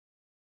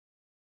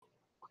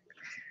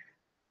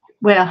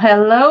Well,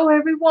 hello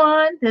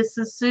everyone. This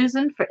is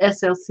Susan for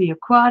SLC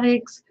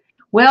Aquatics.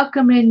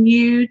 Welcoming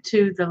you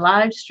to the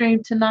live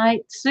stream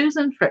tonight.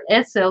 Susan for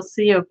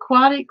SLC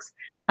Aquatics.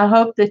 I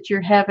hope that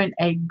you're having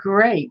a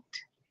great,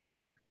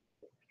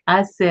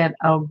 I said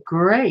a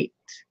great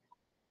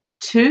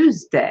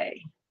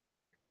Tuesday.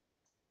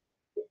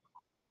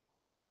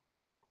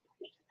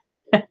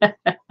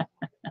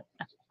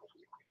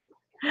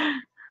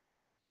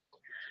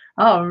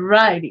 All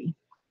righty.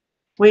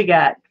 We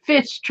got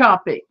Fish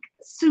Tropic,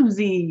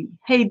 Susie.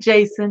 Hey,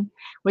 Jason.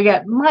 We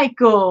got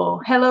Michael.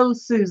 Hello,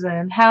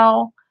 Susan.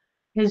 How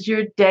has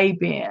your day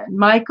been?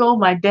 Michael,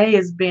 my day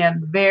has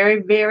been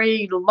very,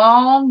 very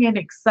long and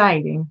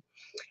exciting.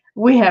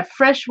 We have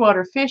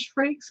Freshwater Fish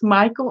Freaks,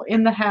 Michael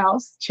in the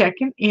house,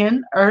 checking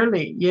in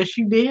early. Yes,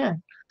 you did.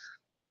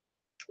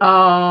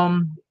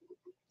 Um,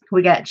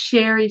 we got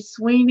Sherry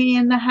Sweeney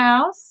in the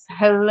house.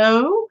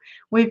 Hello.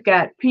 We've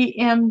got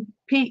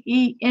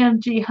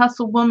PEMG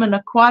Hustle Woman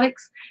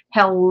Aquatics.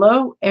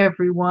 Hello,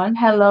 everyone.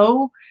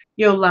 Hello,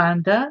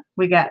 Yolanda.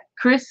 We got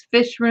Chris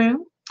Fishroom.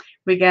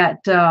 We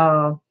got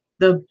the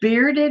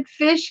Bearded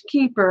Fish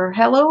Keeper.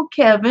 Hello,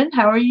 Kevin.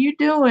 How are you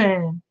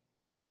doing?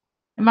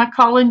 Am I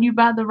calling you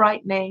by the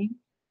right name?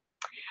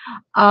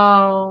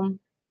 Um,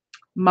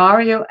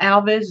 Mario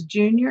Alves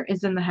Jr.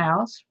 is in the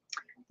house.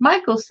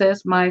 Michael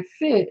says my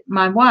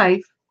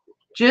wife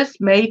just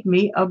made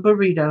me a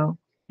burrito.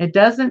 It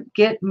doesn't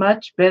get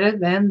much better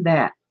than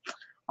that.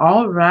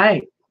 All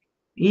right.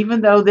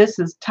 Even though this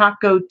is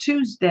Taco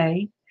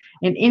Tuesday,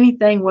 and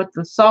anything with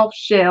the soft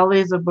shell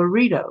is a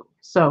burrito.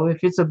 So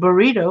if it's a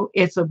burrito,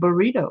 it's a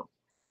burrito.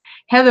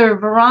 Heather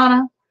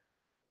Verana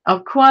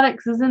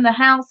Aquatics is in the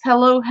house.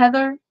 Hello,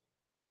 Heather.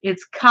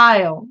 It's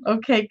Kyle.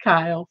 Okay,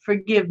 Kyle,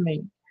 forgive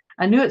me.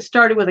 I knew it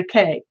started with a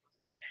K.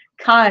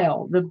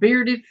 Kyle, the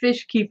bearded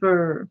fish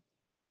keeper.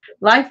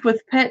 Life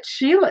with Pet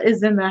Sheila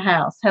is in the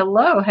house.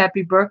 Hello,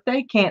 happy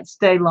birthday. Can't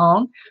stay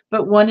long,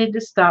 but wanted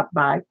to stop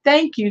by.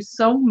 Thank you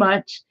so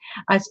much.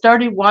 I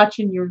started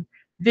watching your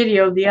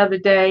video the other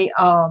day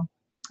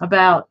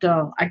about,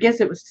 I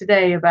guess it was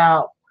today,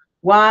 about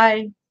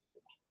why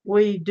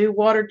we do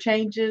water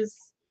changes,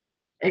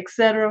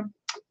 etc.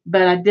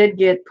 But I did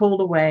get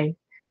pulled away.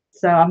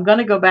 So I'm going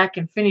to go back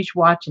and finish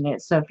watching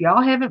it. So if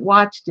y'all haven't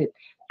watched it,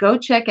 go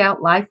check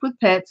out Life with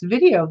Pets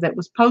video that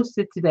was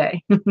posted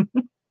today.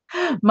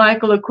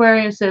 Michael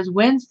Aquarium says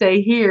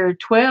Wednesday here,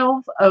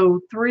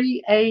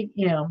 12:03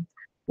 a.m.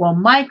 Well,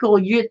 Michael,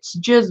 it's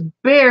just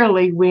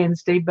barely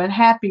Wednesday, but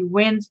happy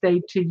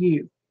Wednesday to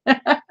you.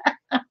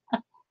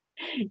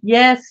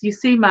 Yes, you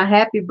see my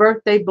happy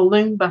birthday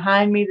balloon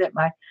behind me that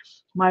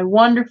my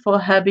wonderful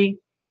hubby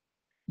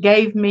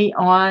gave me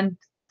on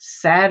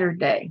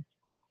Saturday.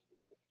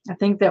 I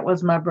think that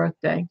was my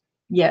birthday.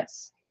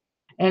 Yes.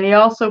 And he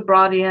also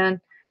brought in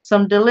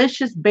some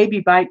delicious baby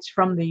bites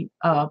from the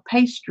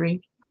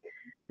pastry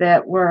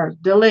that were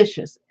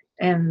delicious.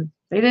 And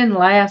they didn't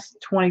last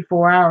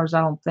 24 hours,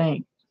 I don't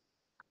think,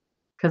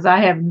 because I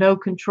have no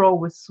control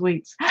with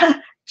sweets.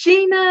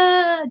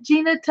 Gina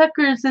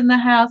Tucker's in the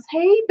house.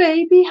 Hey,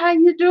 baby, how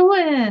you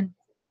doing?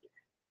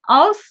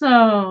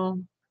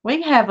 Awesome.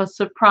 We have a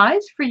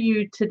surprise for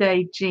you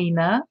today,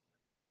 Gina.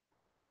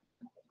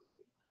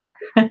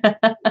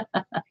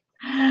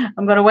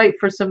 I'm going to wait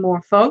for some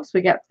more folks.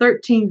 We got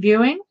 13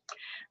 viewing.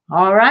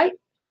 All right,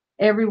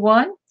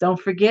 everyone, don't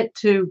forget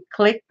to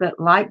click the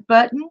like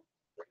button.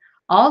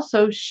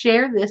 Also,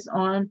 share this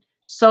on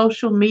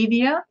social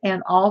media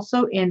and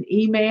also in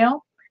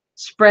email.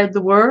 Spread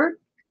the word.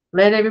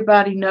 Let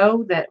everybody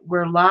know that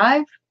we're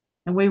live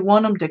and we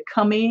want them to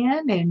come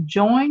in and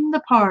join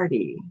the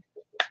party.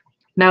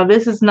 Now,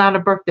 this is not a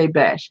birthday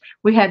bash.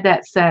 We had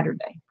that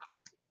Saturday.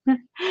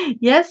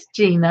 Yes,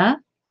 Gina,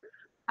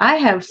 I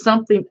have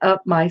something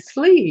up my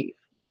sleeve.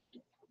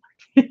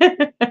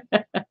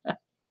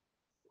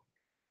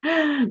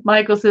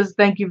 Michael says,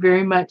 thank you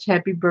very much.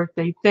 Happy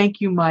birthday. Thank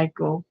you,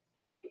 Michael.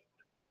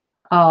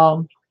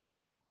 Um,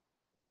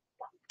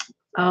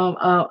 uh,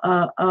 uh,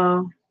 uh,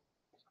 uh,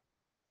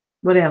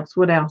 what else?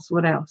 What else?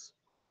 What else?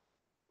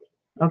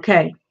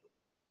 Okay.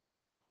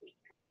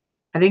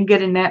 I didn't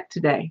get a nap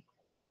today.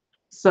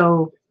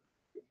 So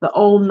the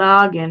old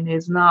noggin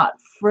is not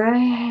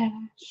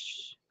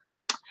fresh.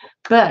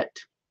 But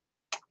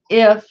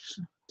if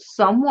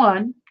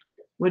someone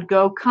would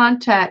go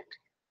contact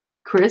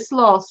Chris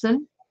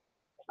Lawson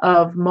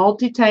of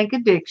Multi-Tank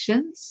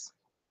Addictions,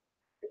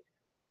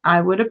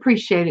 I would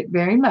appreciate it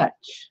very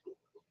much.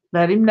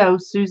 Let him know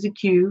Susie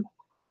Q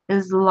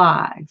is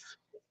live.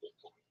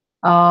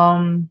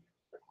 I'm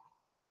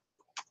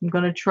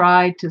going to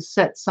try to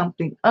set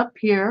something up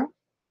here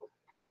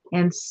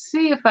and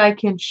see if I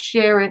can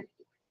share it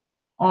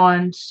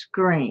on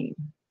screen.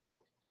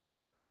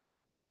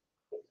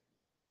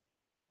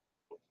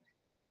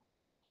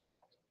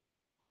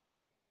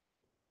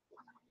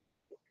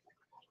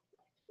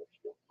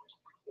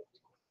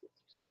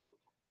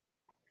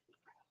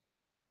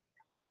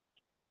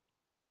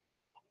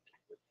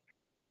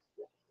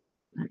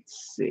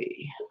 Let's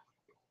see.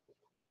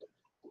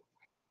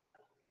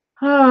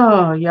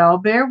 Oh, y'all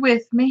bear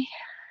with me.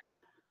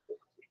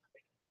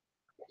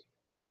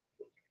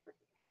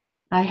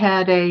 I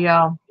had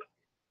a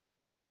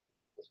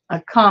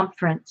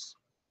conference.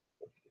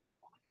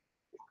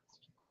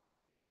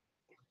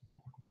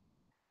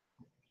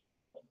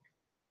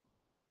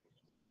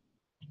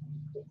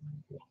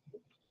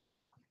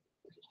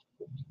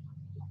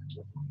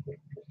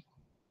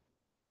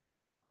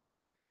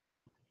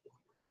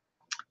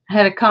 I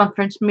had a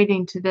conference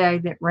meeting today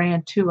that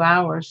ran 2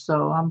 hours,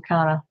 so I'm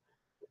kind of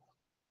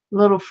a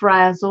little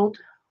frazzled.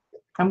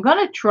 I'm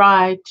going to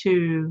try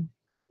to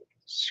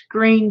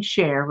screen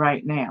share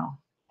right now.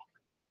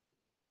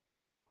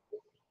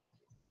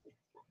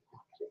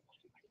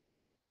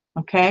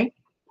 Okay.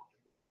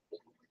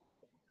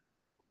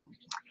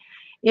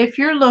 If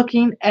you're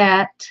looking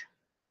at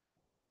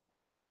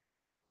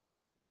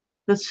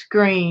the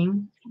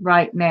screen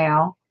right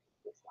now,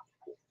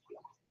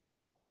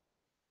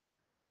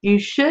 you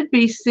should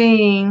be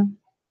seeing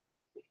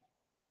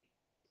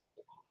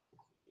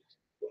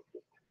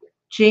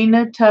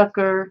Gina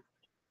Tucker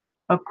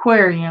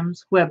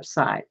Aquarium's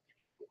website.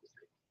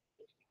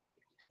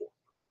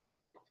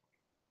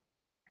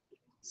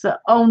 So,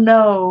 oh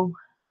no,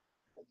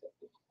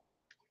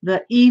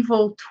 the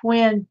evil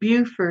twin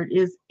Buford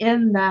is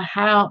in the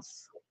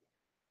house.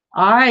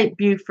 All right,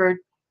 Buford,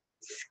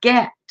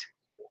 scat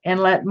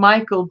and let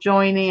Michael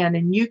join in,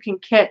 and you can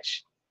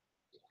catch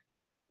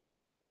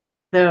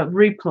the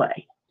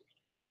replay.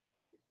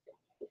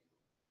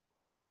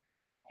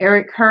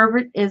 Eric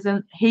Hebert is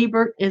in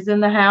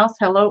the house.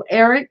 Hello,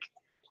 Eric.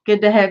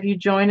 Good to have you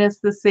join us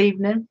this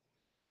evening.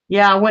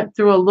 Yeah, I went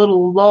through a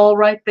little lull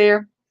right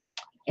there,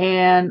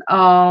 and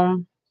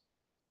I'm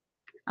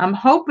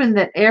hoping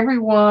that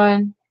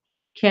everyone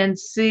can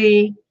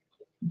see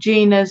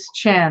Gina's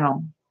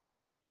channel.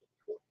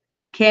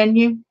 Can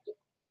you?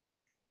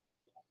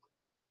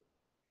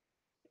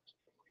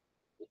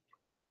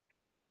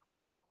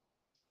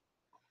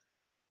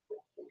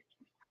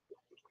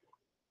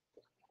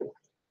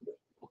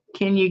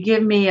 Can you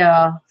give me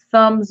a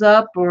thumbs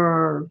up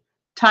or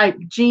type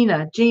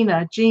Gina,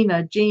 Gina,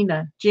 Gina,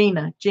 Gina,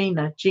 Gina,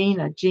 Gina,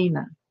 Gina,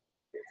 Gina?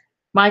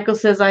 Michael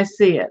says I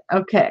see it.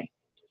 Okay.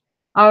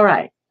 All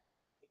right.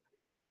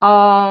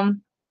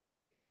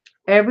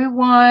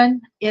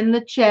 Everyone in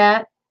the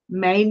chat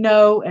may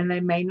know and they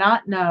may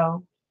not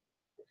know.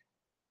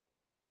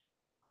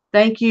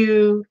 Thank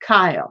you,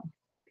 Kyle.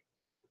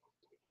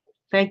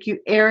 Thank you,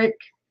 Eric.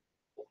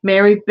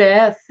 Mary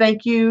Beth.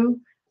 Thank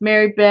you,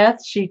 Mary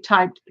Beth. She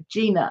typed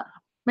Gina.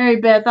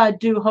 Mary Beth, I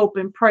do hope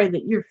and pray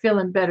that you're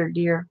feeling better,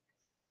 dear.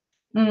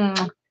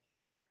 Gina,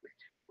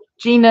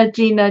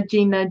 Gina,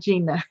 Gina,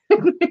 Gina.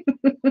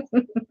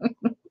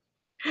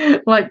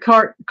 Like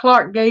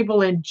Clark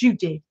Gable and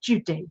Judy,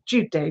 Judy,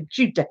 Judy,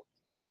 Judy.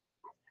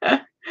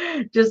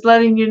 Just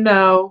letting you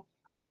know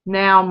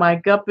now my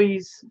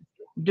guppy's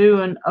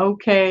doing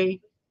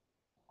okay.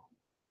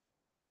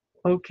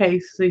 Okay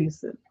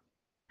season.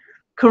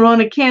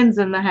 Corona Ken's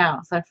in the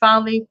house. I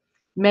finally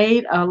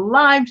made a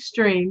live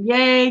stream.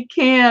 Yay,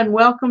 Ken.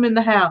 Welcome in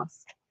the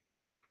house.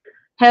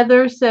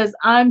 Heather says,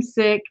 I'm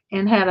sick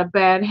and had a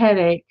bad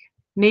headache.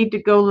 Need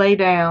to go lay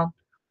down.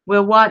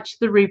 We'll watch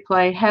the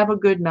replay. Have a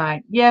good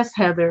night. Yes,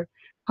 Heather.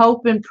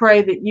 Hope and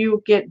pray that you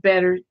will get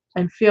better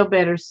and feel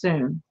better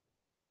soon.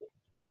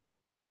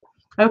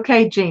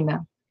 Okay,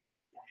 Gina.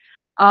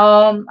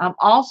 I'm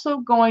also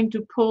going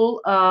to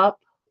pull up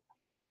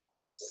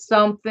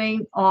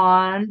something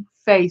on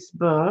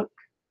Facebook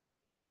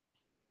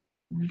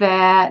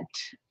that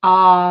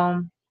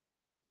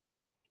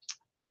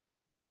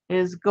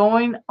is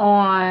going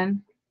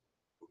on,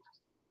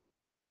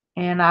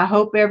 and I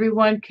hope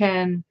everyone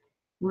can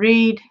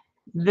read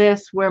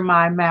this where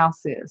my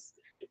mouse is.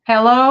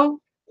 Hello,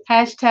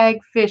 hashtag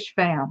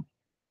FishFam.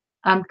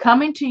 I'm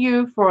coming to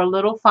you for a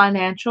little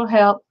financial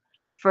help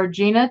for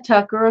Gina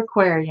Tucker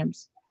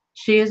Aquariums.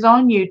 She is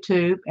on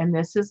YouTube, and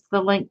this is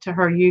the link to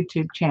her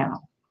YouTube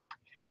channel.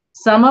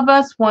 Some of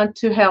us want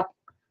to help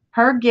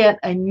her get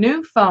a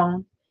new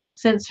phone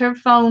since her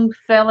phone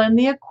fell in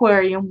the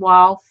aquarium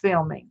while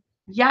filming.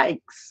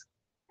 Yikes!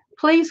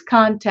 Please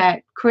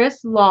contact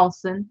Chris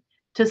Lawson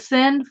to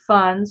send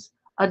funds,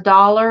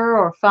 $1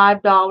 or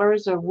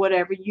 $5 or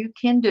whatever you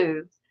can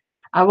do.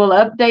 I will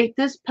update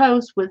this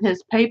post with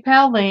his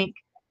PayPal link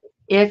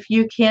if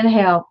you can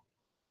help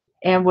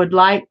and would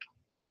like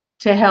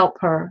to help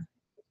her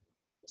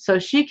so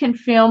she can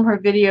film her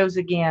videos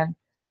again.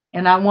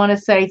 And I want to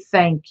say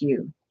thank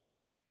you.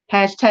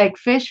 Hashtag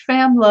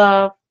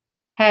FishFamLove.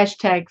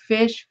 Hashtag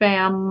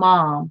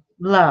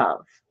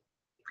FishFamMomLove.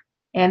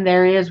 And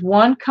there is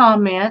one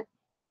comment,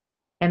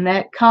 and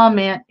that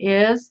comment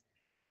is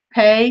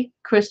pay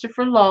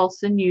Christopher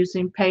Lawson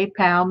using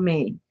PayPal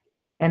Me.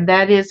 And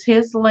that is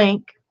his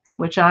link,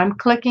 which I'm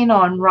clicking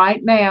on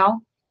right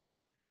now,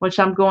 which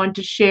I'm going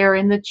to share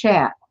in the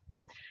chat.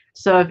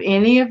 So if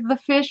any of the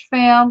Fish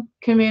Fam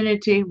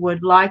community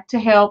would like to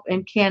help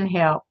and can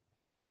help,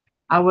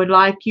 I would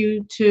like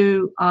you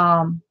to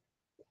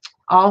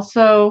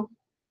also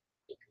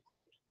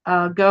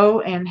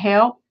go and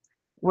help.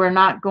 We're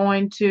not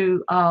going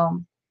to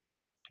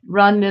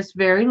run this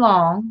very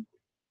long.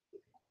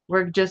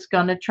 We're just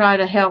going to try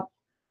to help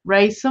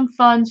raise some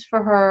funds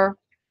for her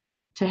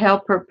to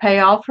help her pay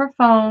off her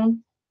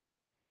phone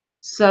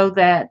so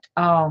that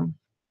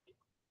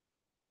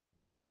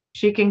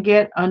she can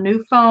get a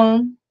new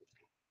phone,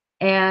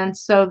 and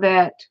so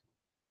that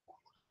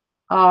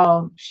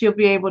she'll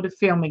be able to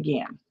film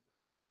again.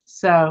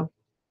 So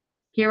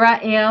here I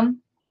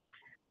am.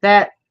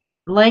 That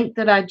link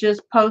that I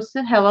just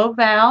posted, hello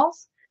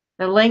Vals,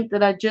 the link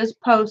that I just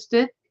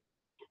posted,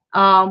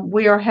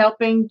 we are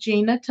helping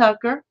Gina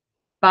Tucker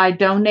by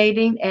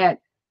donating at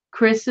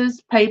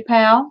Chris's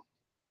PayPal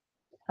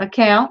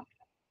account,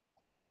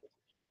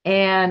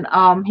 and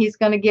he's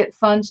going to get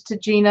funds to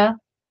Gina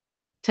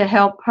to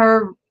help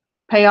her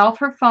pay off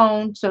her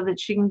phone so that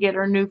she can get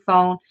her new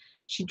phone.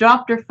 She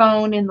dropped her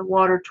phone in the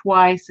water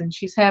twice, and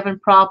she's having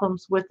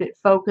problems with it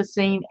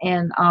focusing,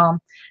 and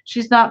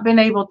she's not been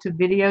able to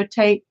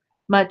videotape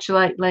much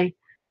lately.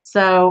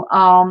 So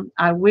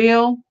I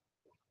will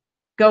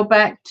go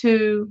back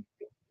to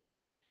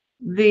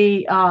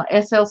the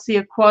SLC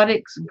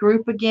Aquatics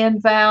group again,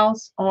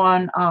 Vals,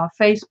 on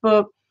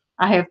Facebook.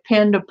 I have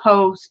pinned a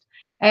post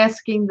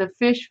asking the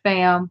fish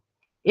fam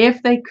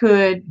if they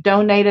could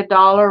donate $1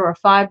 or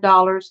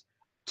 $5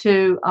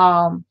 to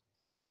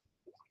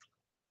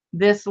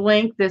this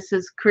link. This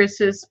is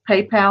Chris's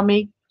PayPal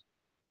me,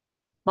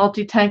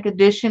 multi-tank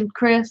edition,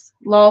 Chris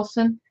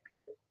Lawson.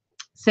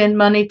 Send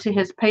money to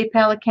his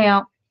PayPal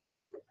account.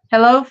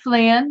 Hello,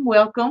 Flynn.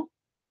 Welcome.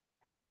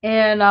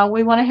 And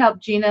we want to help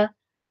Gina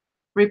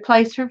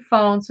replace her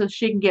phone so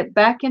she can get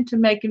back into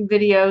making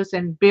videos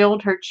and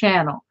build her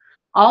channel.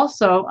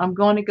 Also, I'm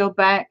going to go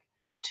back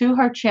to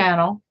her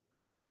channel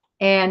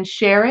and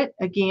share it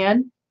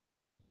again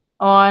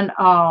on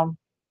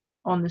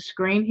the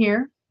screen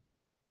here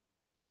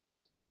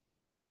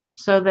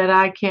so that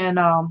I can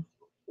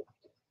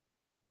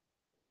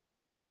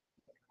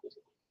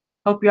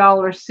hope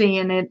y'all are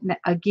seeing it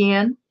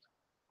again.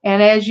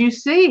 And as you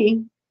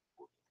see,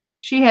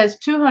 she has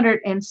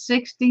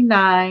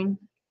 269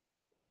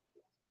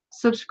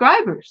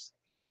 subscribers.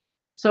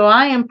 So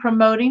I am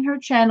promoting her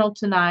channel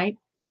tonight,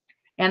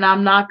 and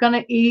I'm not going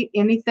to eat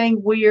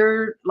anything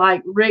weird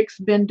like Rick's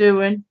been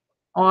doing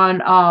on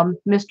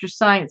Mr.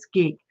 Science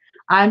Geek.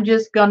 I'm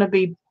just going to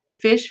be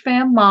Fish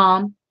Fam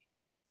Mom.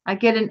 I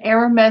get an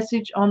error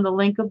message on the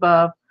link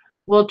above.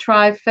 We'll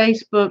try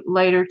Facebook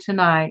later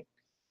tonight.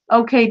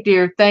 Okay,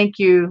 dear. Thank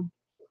you.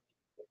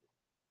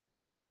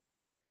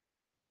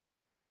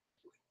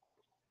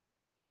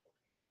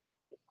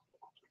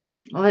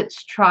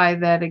 Let's try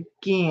that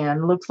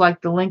again. Looks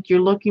like the link you're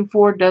looking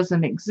for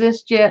doesn't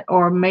exist yet,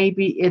 or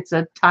maybe it's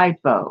a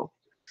typo.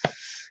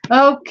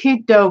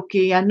 Okie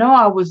dokie. I know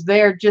I was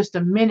there just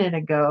a minute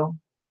ago.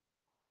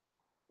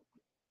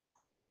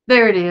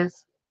 There it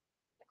is.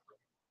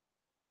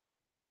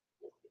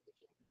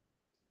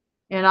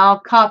 And I'll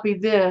copy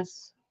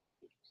this.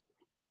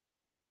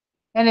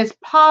 And it's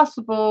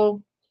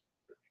possible,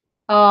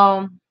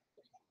 um,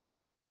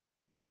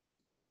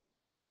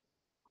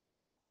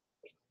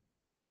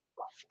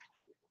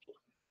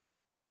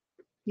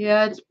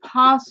 yeah, it's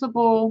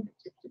possible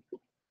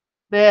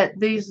that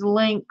these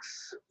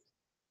links,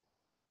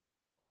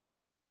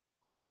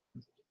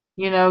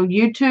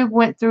 YouTube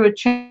went through a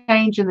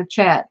change in the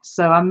chat.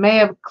 So I may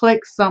have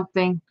clicked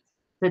something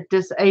that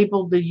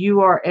disabled the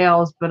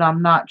URLs, but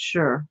I'm not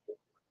sure.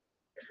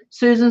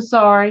 Susan,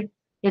 sorry,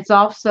 it's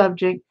off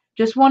subject.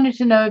 Just wanted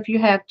to know if you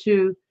have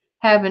to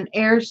have an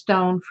air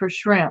stone for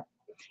shrimp.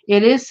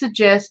 It is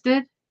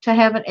suggested to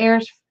have an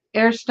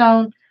air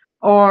stone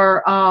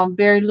or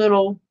very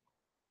little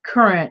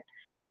current.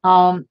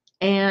 And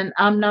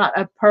I'm not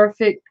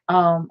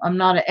I'm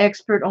not an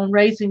expert on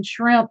raising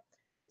shrimp.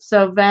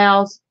 So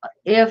Vals,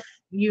 if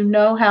you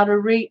know how to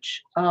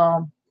reach,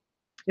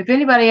 if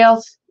anybody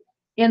else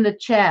in the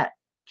chat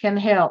can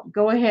help,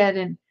 go ahead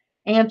and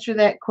answer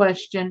that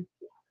question.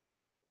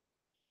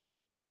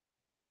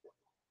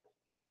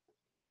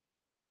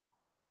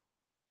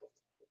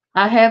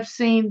 I have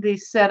seen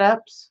these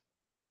setups,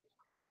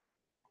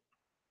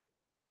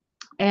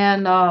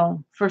 and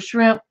for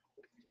shrimp,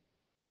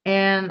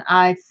 and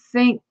I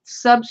think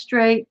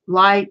substrate,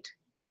 light,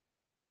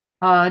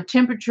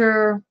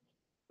 temperature,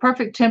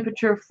 perfect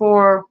temperature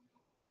for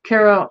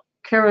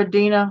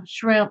Caradina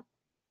shrimp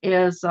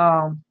is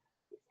around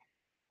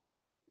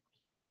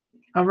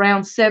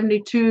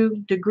 72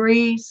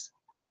 degrees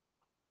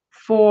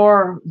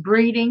for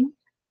breeding.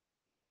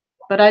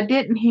 But I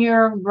didn't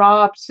hear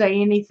Rob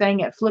say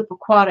anything at Flip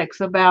Aquatics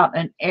about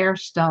an air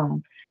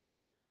stone,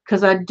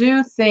 because I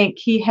do think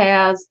he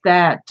has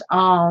that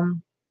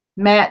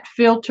matte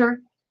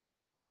filter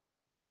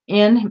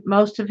in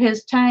most of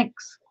his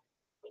tanks,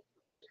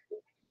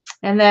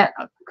 and that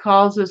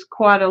causes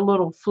quite a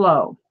little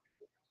flow.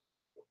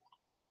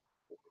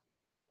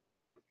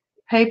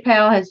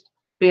 PayPal has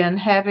been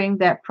having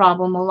that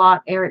problem a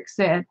lot, Eric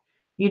said.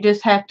 You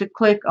just have to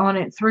click on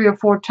it 3 or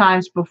 4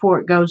 times before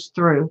it goes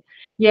through.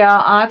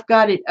 Yeah, I've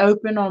got it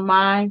open on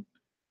my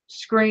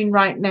screen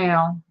right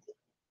now,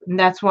 and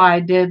that's why I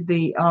did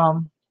the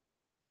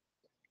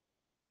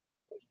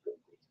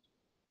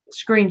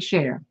screen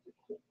share.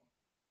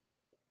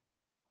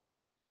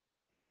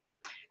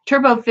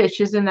 Turbo Fish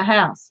is in the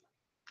house.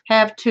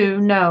 Have to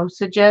know,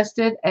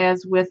 suggested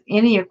as with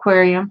any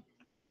aquarium,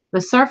 the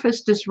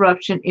surface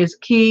disruption is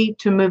key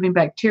to moving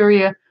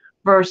bacteria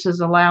versus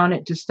allowing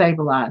it to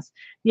stabilize.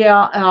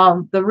 Yeah,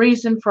 the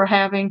reason for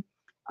having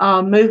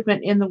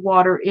movement in the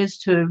water is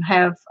to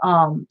have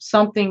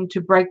something to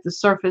break the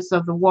surface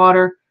of the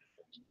water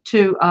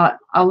to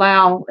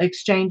allow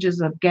exchanges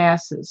of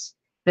gases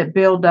that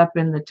build up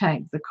in the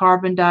tank, the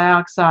carbon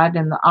dioxide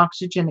and the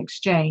oxygen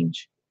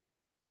exchange.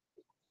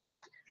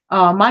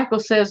 Michael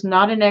says,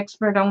 not an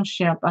expert on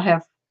shrimp. I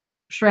have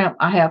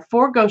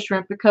 4 ghost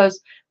shrimp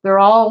because they're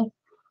all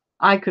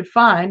I could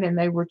find and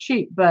they were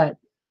cheap, but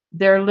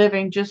they're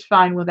living just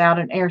fine without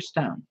an air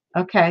stone.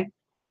 Okay.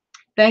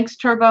 Thanks,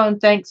 Turbo,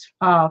 and thanks,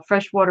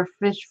 Freshwater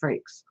Fish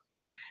Freaks.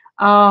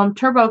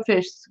 Turbo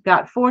Fish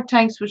got 4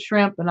 tanks with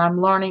shrimp, and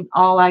I'm learning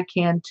all I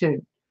can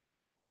too.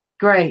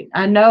 Great.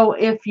 I know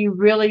if you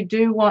really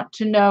do want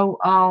to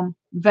know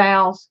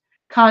valves,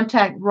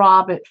 contact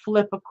Rob at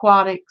Flip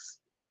Aquatics,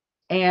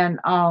 and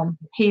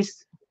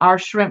he's our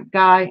shrimp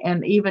guy,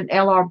 and even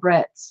LR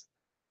Bretts,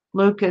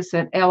 Lucas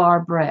at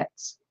LR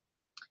Bretts.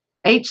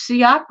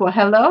 HC Aqua,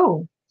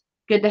 hello.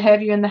 Good to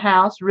have you in the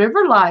house.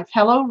 River Life,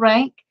 hello,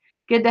 Rank.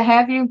 Good to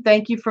have you.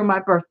 Thank you for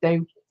my birthday.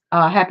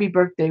 Happy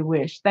birthday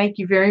wish. Thank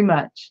you very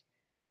much.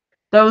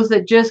 Those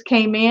that just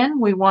came in,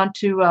 we want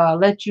to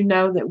let you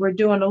know that we're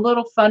doing a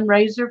little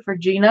fundraiser for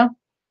Gina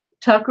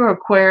Tucker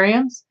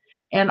Aquariums,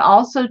 and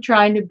also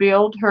trying to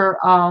build her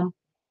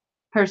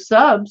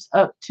subs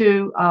up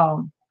to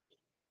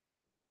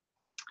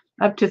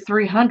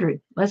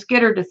 300. Let's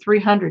get her to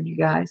 300, you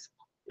guys.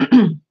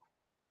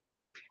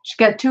 She's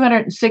got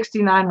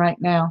 269 right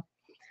now,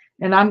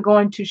 and I'm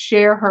going to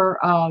share her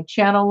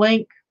channel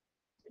link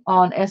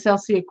on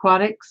SLC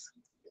Aquatics.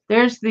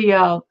 There's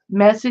the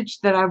message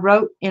that I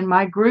wrote in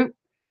my group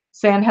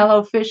saying,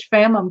 hello, Fish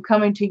Fam. I'm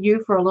coming to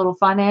you for a little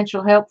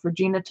financial help for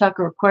Gina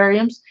Tucker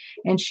Aquariums,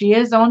 and she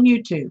is on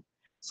YouTube.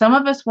 Some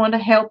of us want to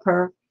help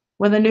her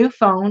with a new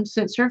phone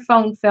since her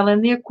phone fell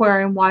in the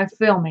aquarium while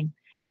filming.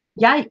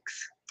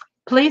 Yikes.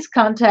 Please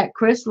contact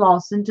Chris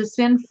Lawson to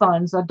send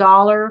funds, $1,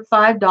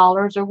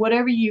 $5, or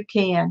whatever you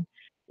can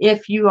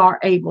if you are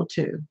able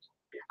to.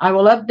 I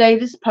will update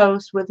his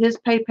post with his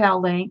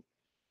PayPal link,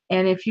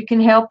 and if you can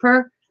help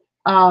her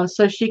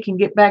so she can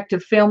get back to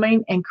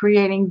filming and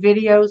creating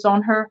videos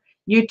on her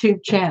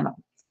YouTube channel.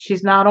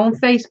 She's not on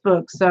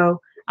Facebook, so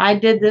I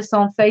did this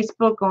on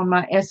Facebook on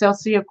my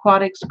SLC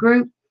Aquatics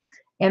group,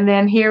 and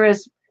then here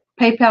is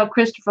PayPal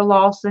Christopher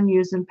Lawson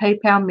using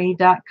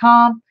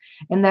paypalme.com,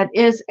 and that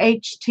is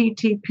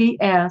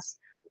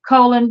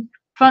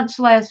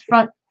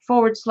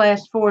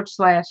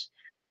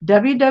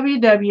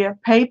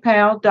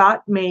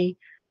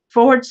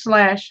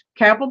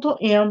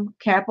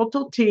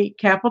capital T,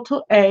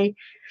 capital A,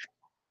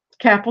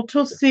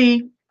 capital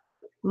C,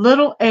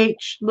 little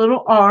h,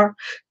 little r,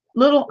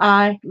 little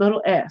I,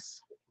 little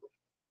s.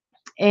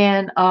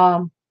 And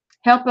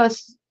help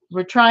us.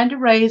 We're trying to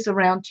raise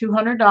around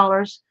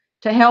 $200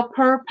 to help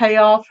her pay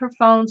off her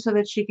phone so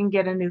that she can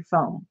get a new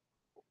phone.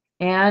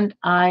 And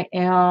I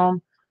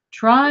am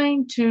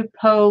trying to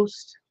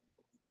post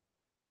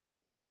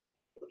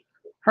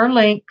her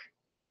link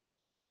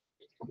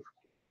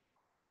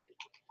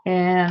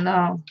and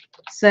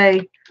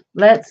say,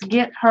 let's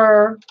get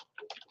her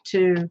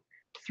to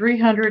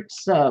 300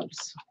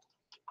 subs.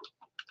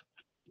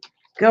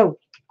 Go.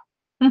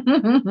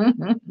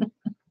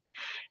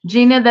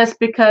 Gina, that's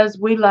because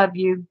we love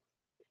you.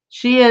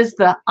 She is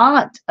the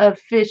aunt of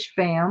Fish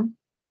Fam.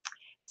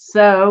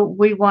 So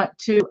we want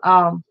to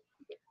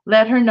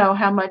let her know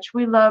how much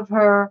we love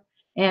her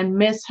and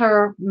miss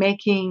her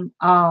making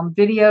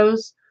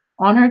videos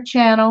on her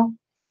channel.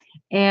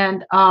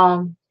 And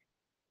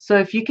so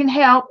if you can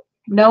help,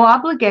 no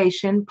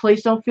obligation.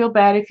 Please don't feel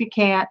bad if you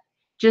can't.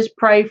 Just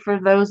pray for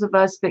those of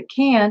us that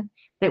can,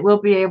 that we'll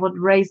be able to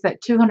raise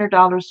that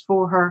 $200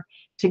 for her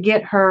to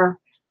get her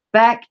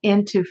back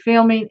into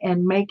filming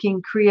and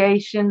making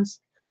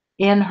creations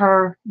in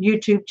her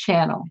YouTube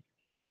channel.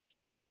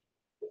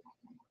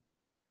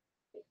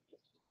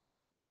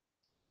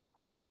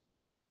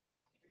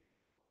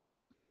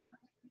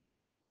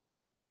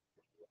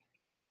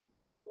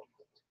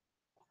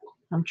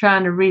 I'm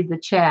trying to read the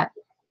chat.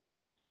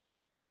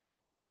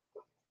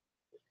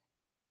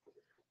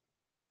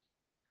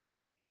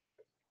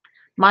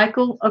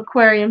 Michael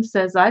Aquarium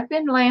says, I've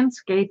been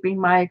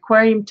landscaping my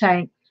aquarium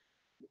tank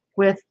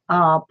with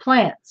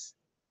plants.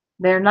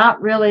 They're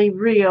not really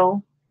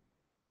real.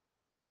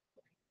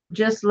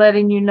 Just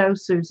letting you know,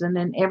 Susan,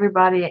 and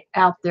everybody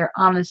out there,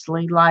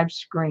 honestly, live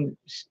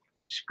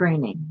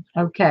screening.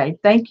 Okay,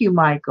 thank you,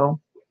 Michael.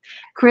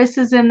 Chris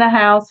is in the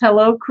house.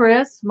 Hello,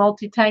 Chris.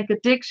 Multi-Tank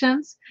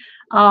Addictions.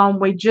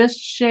 We just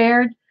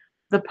shared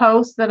the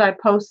post that I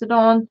posted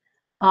on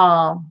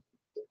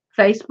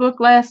Facebook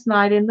last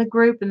night in the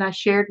group, and I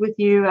shared with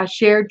you. I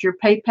shared your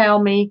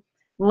PayPal me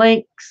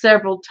link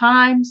several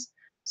times,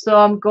 so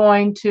I'm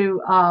going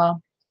to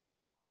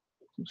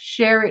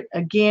share it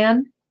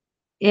again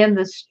in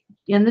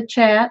the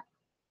chat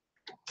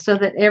so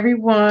that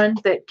everyone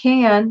that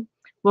can,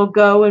 will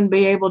go and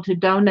be able to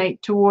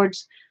donate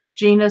towards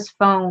Gina's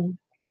phone.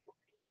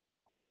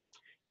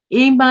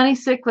 E-Money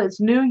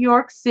Cichlids, New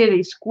York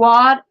City.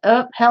 Squad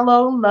up.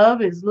 Hello,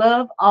 love is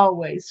love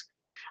always.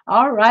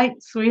 All right,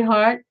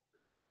 sweetheart.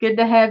 Good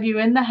to have you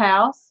in the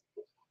house.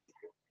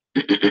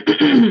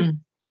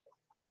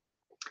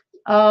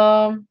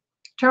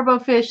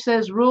 Turbofish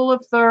says, rule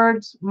of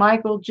thirds.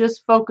 Michael,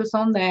 just focus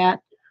on that.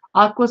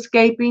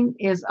 Aquascaping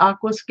is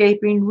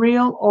aquascaping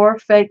real or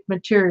fake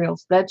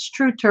materials. That's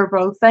true,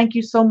 Turbo. Thank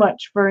you so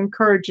much for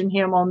encouraging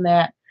him on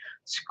that.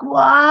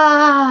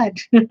 Squad!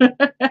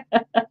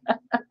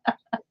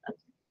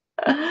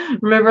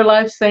 River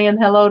Life saying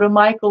hello to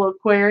Michael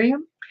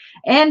Aquarium.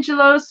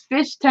 Angelo's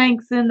Fish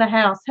Tanks in the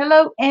house.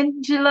 Hello,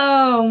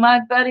 Angelo, my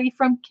buddy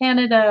from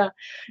Canada.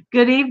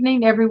 Good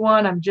evening,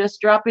 everyone. I'm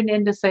just dropping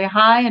in to say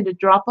hi and to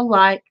drop a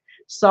like.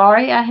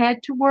 Sorry I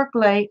had to work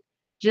late.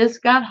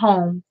 Just got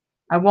home.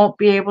 I won't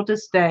be able to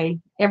stay.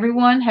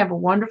 Everyone have a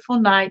wonderful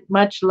night.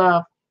 Much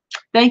love.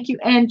 Thank you,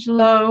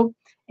 Angelo.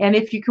 And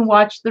if you can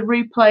watch the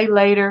replay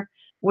later,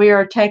 we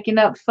are taking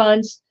up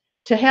funds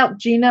to help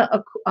Gina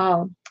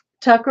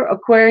Tucker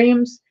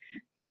Aquariums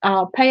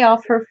pay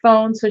off her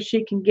phone so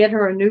she can get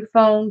her a new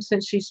phone,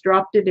 since she's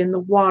dropped it in the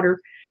water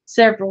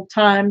several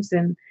times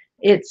and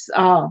it's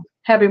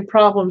having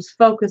problems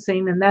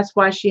focusing, and that's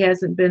why she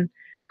hasn't been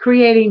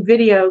creating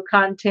video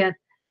content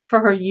for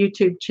her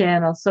YouTube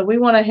channel. So we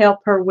want to help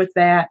her with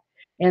that,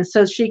 and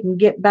so she can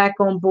get back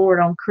on board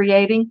on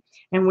creating.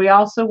 And we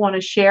also want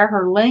to share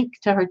her link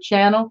to her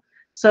channel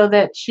so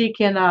that she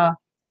can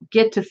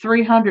get to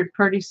 300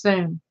 pretty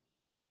soon.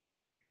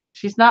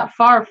 She's not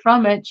far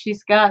from it.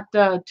 She's got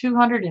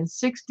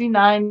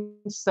 269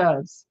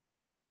 subs.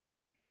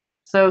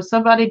 So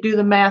somebody do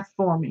the math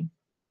for me.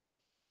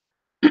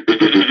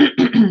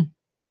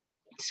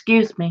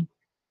 Excuse me.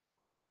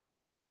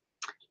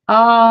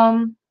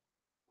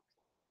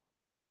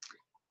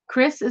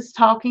 Chris is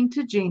talking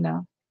to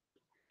Gina.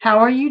 How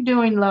are you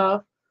doing,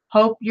 love?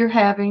 Hope you're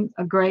having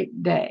a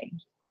great day.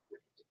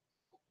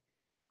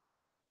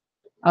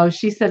 Oh,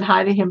 she said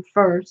hi to him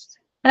first.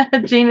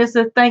 Gina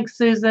said, thanks,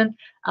 Susan.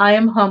 I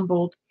am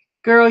humbled.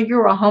 Girl,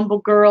 you're a humble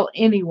girl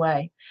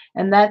anyway.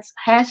 And that's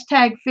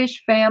hashtag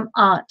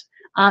FishFamAunt,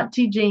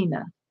 Auntie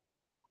Gina,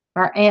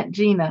 or Aunt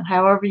Gina,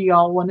 however you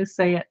all want to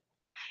say it.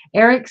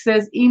 Eric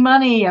says,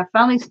 E-Money, I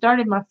finally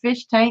started my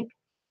fish tank,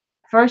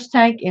 first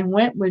tank, and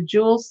went with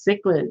Jules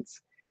cichlids.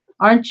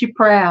 Aren't you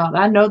proud?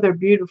 I know they're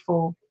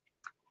beautiful.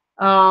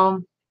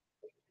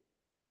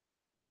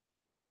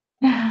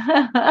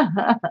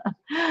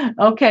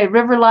 Okay,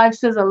 River Life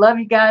says, I love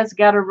you guys.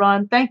 Got to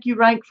run. Thank you,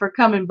 Rank, for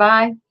coming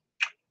by.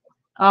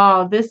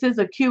 This is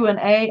a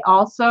Q&A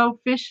also.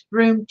 Fish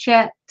room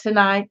chat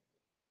tonight.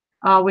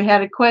 We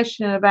had a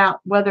question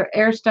about whether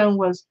airstone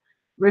was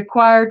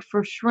required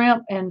for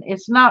shrimp, and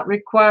it's not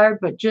required,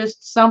 but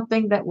just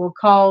something that will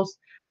cause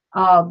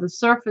the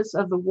surface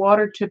of the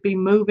water to be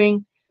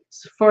moving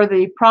for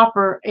the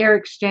proper air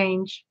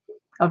exchange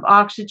of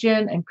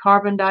oxygen and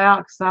carbon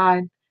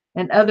dioxide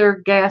and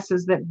other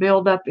gases that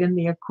build up in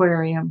the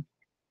aquarium.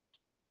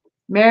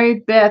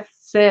 Mary Beth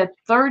said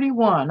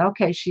 31.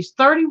 Okay, she's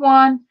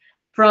 31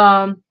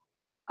 from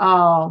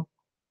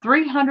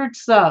 300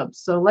 subs.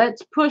 So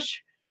let's push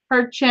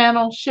her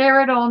channel,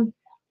 share it on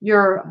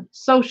your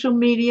social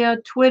media,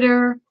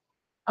 Twitter,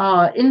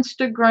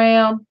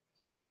 Instagram,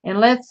 and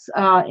let's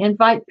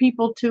invite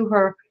people to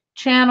her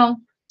channel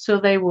so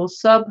they will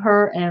sub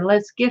her, and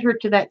let's get her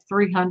to that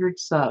 300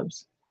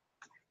 subs.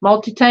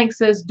 Multi-Tank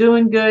says,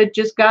 doing good.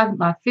 Just got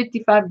my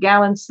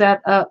 55-gallon set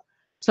up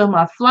so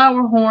my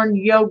flower horn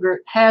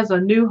yogurt has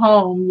a new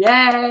home.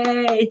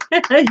 Yay!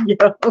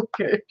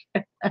 Yogurt.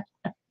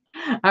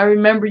 I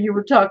remember you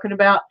were talking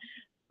about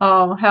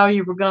how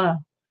you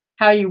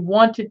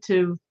wanted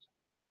to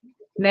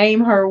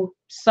name her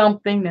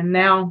something, and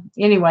now,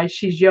 anyway,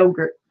 she's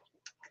yogurt.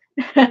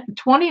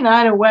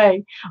 29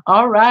 away.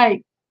 All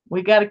right.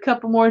 We got a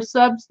couple more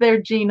subs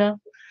there, Gina.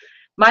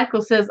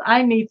 Michael says,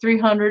 I need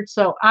 300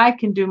 so I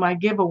can do my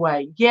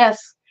giveaway.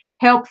 Yes,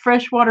 help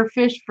Freshwater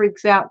Fish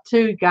Freaks out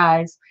too,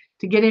 guys,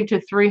 to get into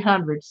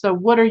 300. So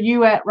what are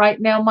you at right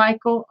now,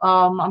 Michael?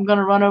 I'm going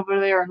to run over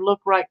there and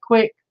look right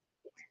quick.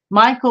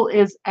 Michael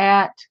is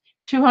at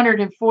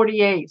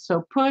 248.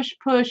 So push,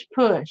 push,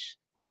 push.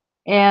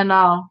 And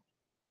I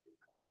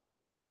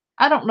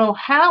don't know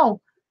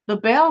how the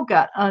bell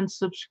got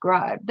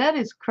unsubscribed. That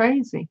is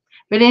crazy.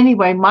 But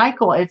anyway,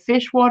 Michael at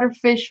Freshwater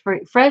Fish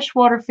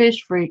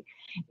Freak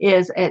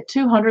is at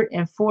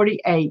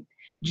 248.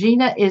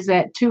 Gina is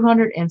at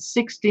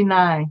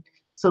 269.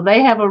 So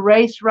they have a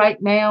race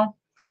right now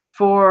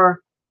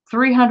for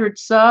 300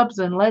 subs,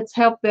 and let's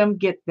help them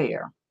get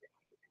there.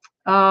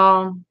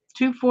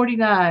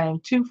 249,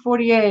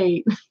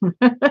 248.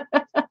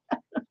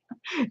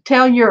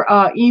 Tell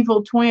your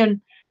evil twin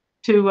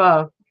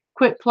to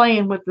quit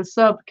playing with the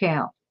sub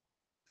count.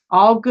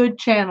 All good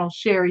channels,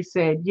 Sherry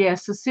said.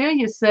 Yes,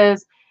 Cecilia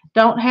says,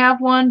 don't have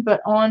one, but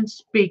on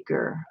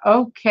speaker.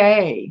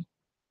 Okay.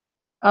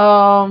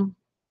 Thank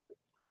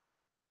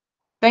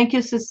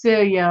you,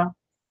 Cecilia.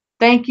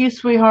 Thank you,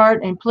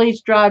 sweetheart, and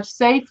please drive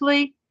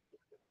safely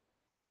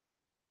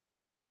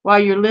while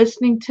you're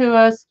listening to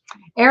us.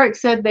 Eric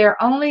said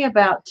they're only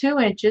about 2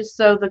 inches,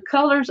 so the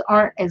colors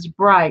aren't as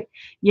bright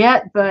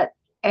yet, but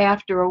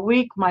after a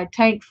week, my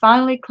tank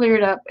finally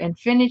cleared up and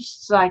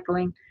finished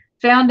cycling.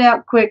 Found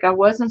out quick I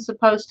wasn't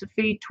supposed to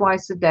feed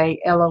twice a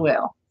day,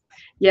 LOL.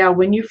 Yeah,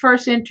 when you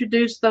first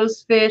introduce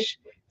those fish,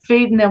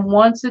 feeding them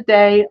once a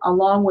day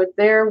along with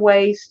their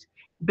waste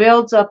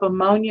builds up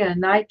ammonia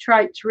and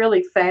nitrites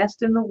really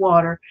fast in the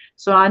water.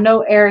 So I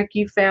know, Eric,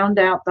 you found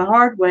out the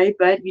hard way,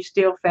 but you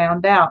still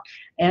found out.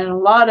 And a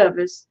lot of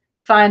us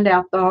find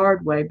out the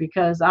hard way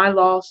because I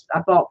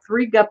bought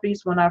 3 guppies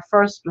when I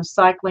first was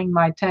cycling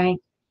my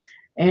tank,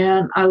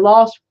 and I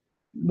lost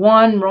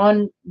one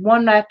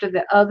after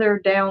the other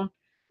down.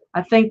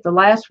 I think the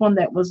last one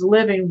that was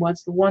living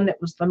was the one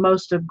that was the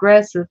most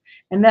aggressive.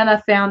 And then I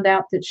found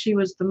out that she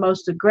was the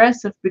most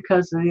aggressive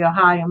because of the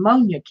high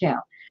ammonia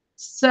count.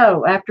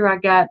 So after I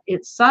got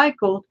it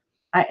cycled,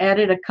 I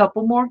added a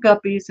couple more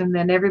guppies, and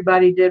then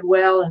everybody did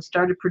well and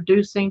started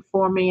producing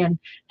for me and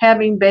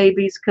having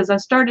babies, because I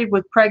started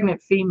with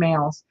pregnant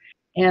females,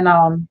 and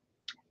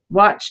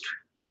watched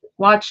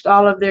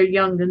all of their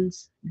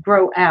youngins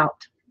grow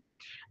out.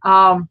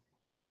 Um,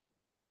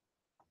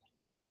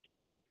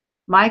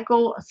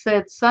 Michael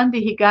said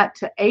Sunday he got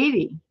to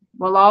 80.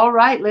 Well, all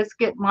right, let's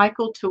get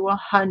Michael to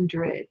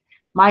 100.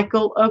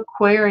 Michael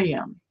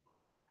Aquarium.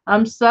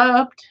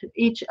 Subbed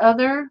each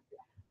other.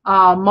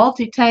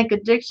 Multi-Tank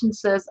Addiction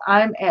says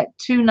I'm at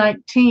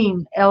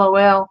 219.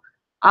 LOL.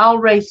 I'll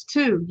race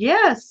too.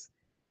 Yes,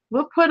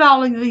 we'll put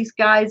all of these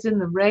guys in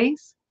the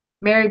race.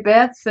 Mary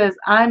Beth says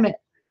I'm at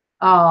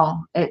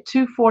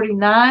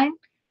 249.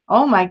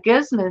 Oh my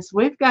goodness,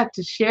 we've got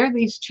to share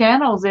these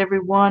channels,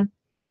 everyone.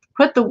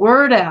 Put the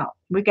word out.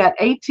 We got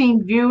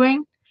 18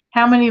 viewing.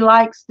 How many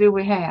likes do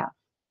we have?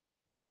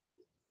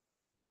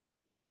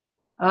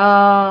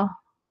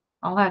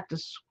 I'll have to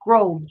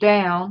scroll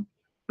down.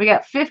 We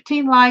got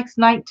 15 likes,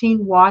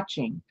 19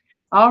 watching.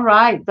 All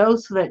right,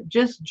 those that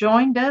just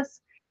joined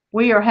us,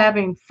 we are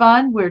having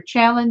fun. We're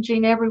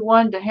challenging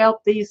everyone to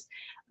help these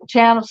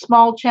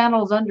small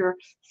channels under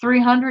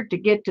 300 to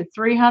get to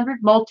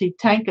 300.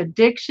 Multi-Tank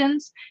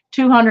Addictions,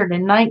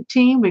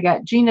 219. We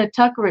got Gina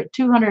Tucker at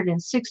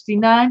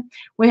 269.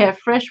 We have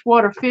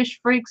Freshwater Fish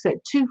Freaks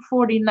at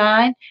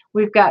 249.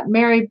 We've got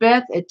Mary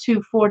Beth at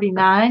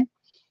 249.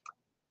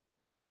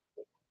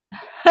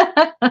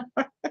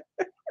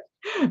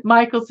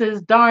 Michael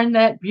says, darn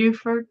that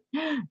Buford.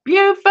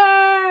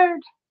 Buford!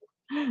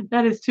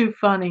 That is too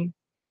funny.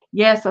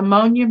 Yes,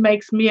 ammonia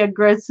makes me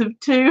aggressive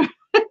too.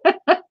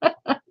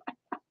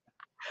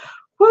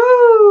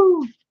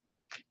 Woo!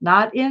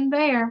 Not in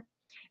there.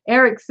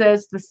 Eric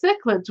says the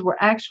cichlids were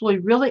actually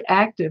really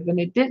active and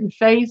it didn't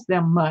faze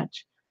them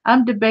much.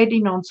 I'm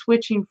debating on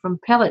switching from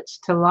pellets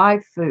to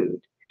live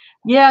food.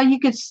 Yeah, you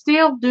could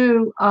still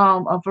do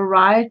a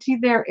variety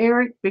there,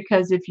 Eric,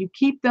 because if you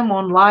keep them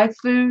on live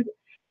food,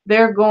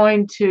 they're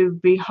going to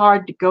be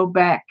hard to go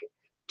back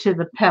to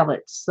the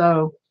pellets.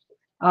 So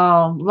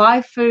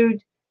live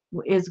food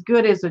is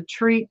good as a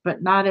treat,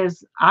 but not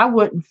as, I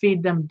wouldn't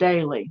feed them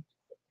daily,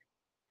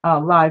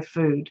 live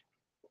food,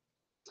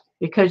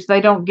 because they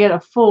don't get a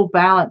full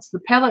balance. The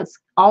pellets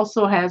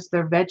also has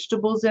their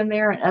vegetables in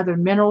there and other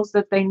minerals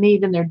that they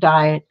need in their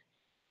diet.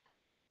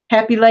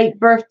 Happy late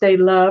birthday,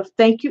 love.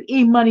 Thank you,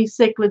 E-Money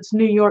Cichlids,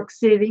 New York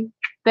City.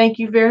 Thank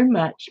you very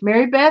much.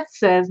 Mary Beth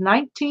says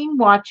 19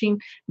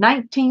 watching,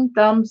 19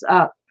 thumbs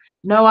up.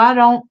 No, I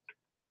don't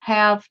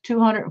have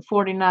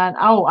 249.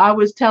 Oh, I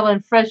was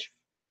telling Fresh.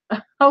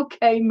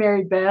 Okay,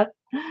 Mary Beth.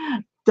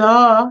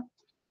 Duh.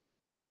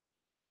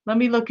 Let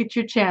me look at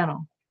your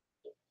channel.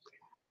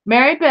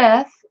 Mary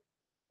Beth,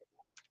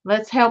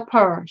 let's help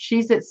her.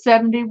 She's at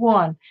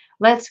 71.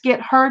 Let's get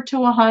her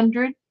to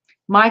 100.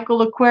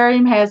 Michael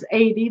Aquarium has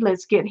 80.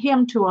 Let's get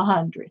him to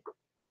 100.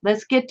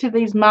 Let's get to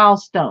these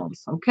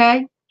milestones,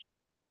 okay?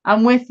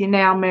 I'm with you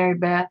now, Mary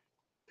Beth.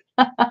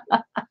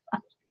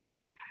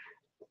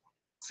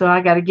 So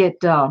I got to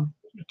get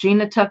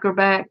Gina Tucker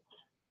back.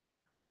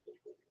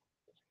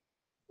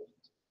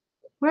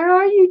 Where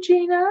are you,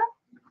 Gina?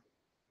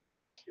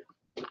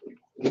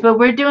 But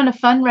we're doing a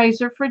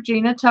fundraiser for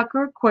Gina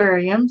Tucker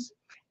Aquariums,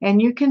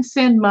 and you can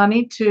send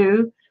money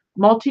to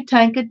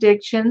Multi-Tank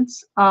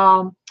Addictions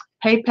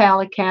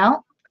PayPal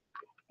account,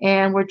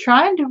 and we're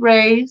trying to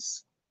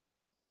raise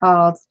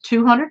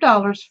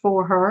 $200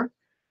 for her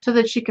so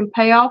that she can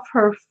pay off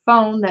her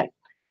phone that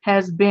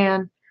has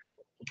been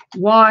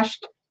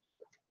washed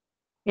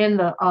in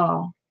the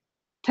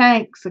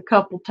tanks a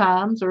couple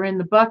times, or in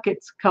the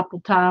buckets a couple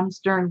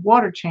times during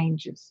water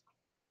changes.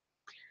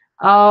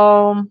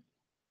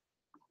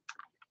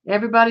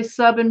 Everybody's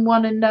subbing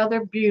one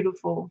another.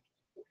 Beautiful.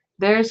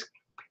 There's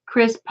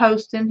Chris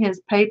posting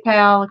his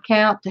PayPal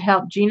account to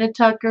help Gina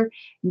Tucker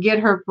get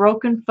her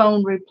broken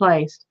phone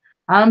replaced.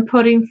 I'm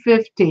putting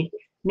 50.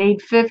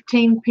 Need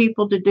 15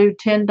 people to do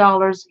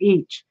 $10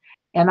 each.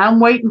 And I'm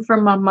waiting for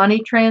my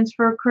money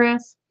transfer,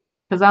 Chris,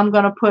 because I'm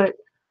going to put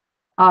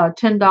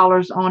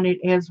 $10 on it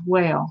as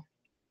well.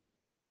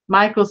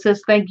 Michael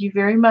says, thank you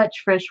very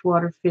much,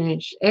 freshwater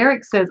fish.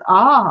 Eric says,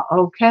 ah,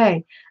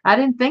 okay. I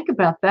didn't think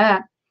about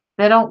that.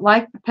 They don't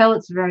like the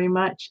pellets very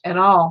much at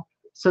all.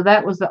 So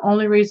that was the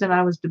only reason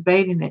I was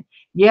debating it.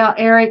 Yeah,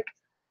 Eric,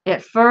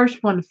 at first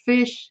when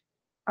fish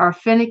are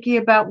finicky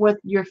about what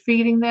you're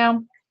feeding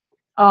them,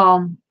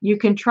 you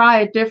can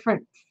try a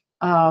different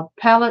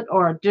pellet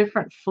or a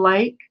different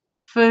flake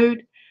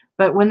food.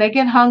 But when they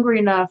get hungry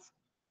enough,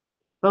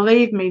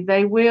 believe me,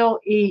 they will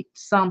eat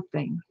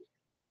something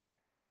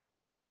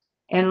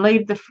and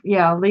leave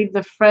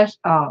the fresh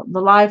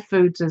the live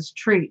foods as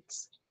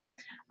treats.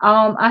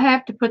 I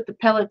have to put the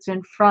pellets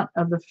in front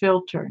of the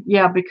filter.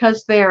 Yeah,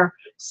 because they're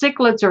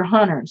cichlids or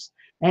hunters.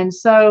 And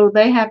so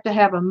they have to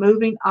have a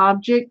moving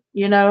object,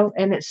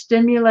 and it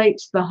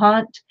stimulates the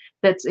hunt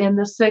that's in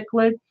the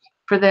cichlid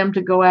for them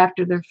to go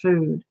after their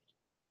food.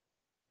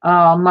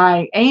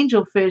 My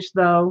angelfish,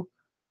 though,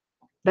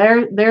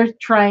 they're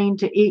trained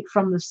to eat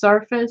from the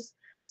surface.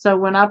 So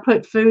when I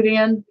put food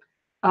in,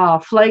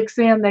 flakes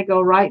in, they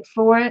go right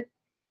for it,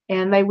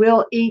 and they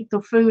will eat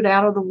the food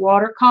out of the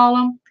water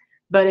column.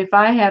 But if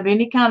I have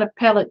any kind of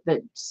pellet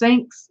that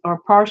sinks or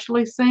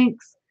partially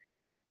sinks,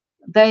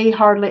 they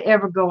hardly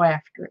ever go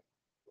after it.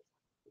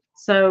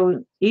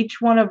 So each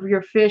one of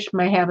your fish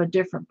may have a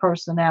different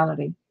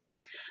personality.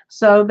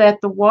 So that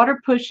the water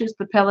pushes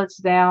the pellets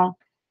down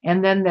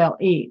and then they'll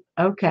eat.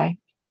 Okay.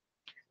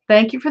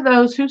 Thank you for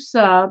those who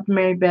subbed,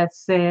 Mary Beth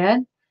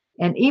said.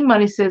 And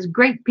E-Money says,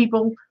 great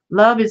people,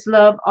 love is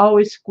love,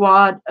 always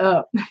squad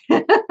up.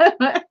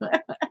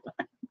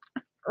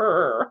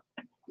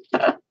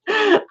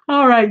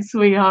 All right,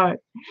 sweetheart.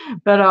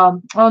 But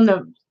on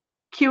the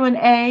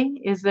Q&A,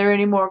 is there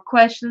any more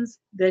questions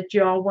that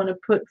y'all want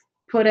to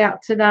put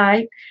out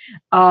tonight?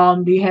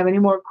 Do you have any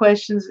more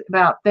questions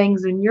about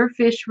things in your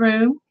fish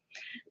room?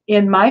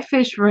 In my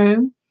fish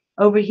room,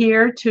 over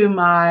here to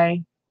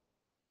my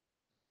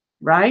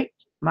right,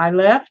 my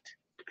left,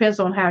 depends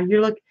on how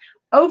you look.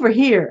 Over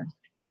here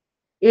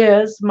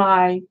is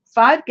my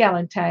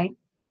 5-gallon tank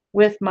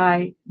with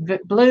my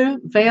blue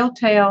veil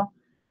tail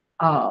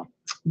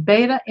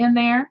beta in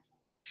there.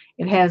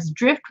 It has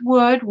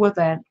driftwood with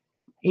an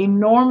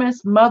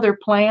enormous mother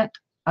plant,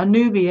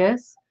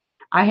 Anubias.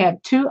 I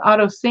have 2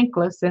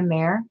 autocinclus in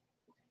there.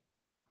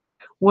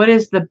 What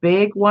is the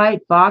big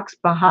white box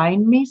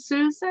behind me,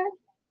 Susan?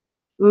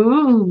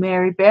 Ooh,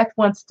 Mary Beth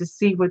wants to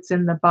see what's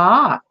in the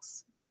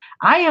box.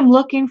 I am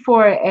looking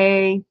for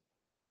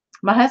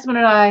my husband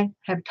and I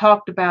have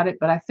talked about it,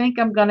 but I think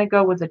I'm going to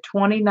go with a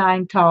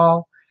 29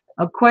 tall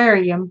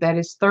aquarium that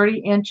is 30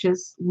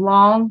 inches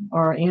long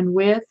or in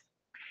width.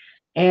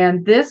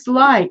 And this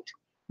light,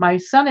 my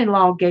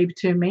son-in-law gave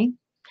to me,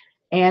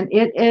 and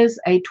it is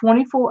a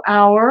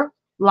 24-hour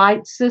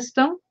light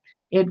system.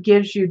 It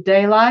gives you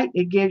daylight,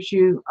 it gives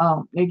you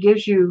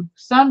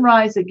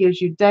sunrise, it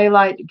gives you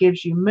daylight, it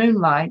gives you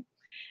moonlight,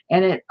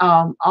 and it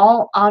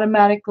all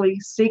automatically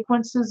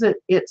sequences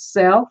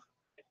itself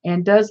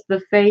and does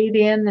the fade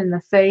in and the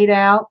fade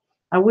out.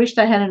 I wished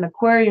I had an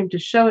aquarium to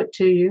show it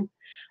to you.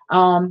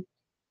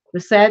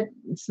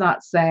 It's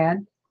not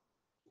sad.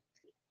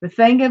 The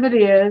thing of it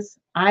is,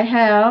 I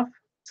have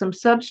some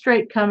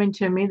substrate coming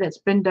to me that's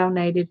been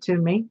donated to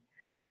me.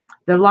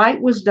 The light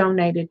was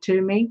donated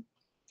to me.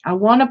 I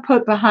want to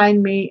put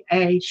behind me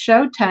a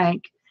show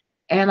tank,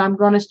 and I'm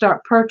going to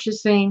start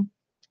purchasing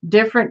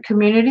different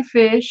community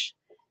fish,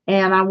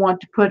 and I want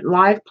to put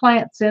live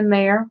plants in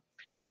there.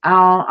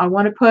 I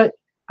want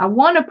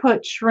to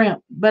put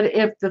shrimp, but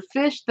if the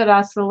fish that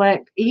I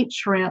select eat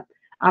shrimp,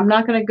 I'm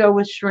not going to go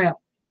with shrimp.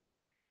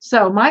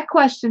 So my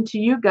question to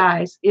you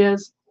guys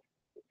is,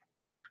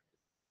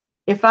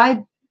 if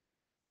I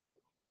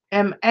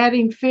am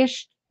adding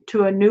fish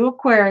to a new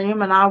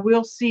aquarium, and I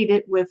will seed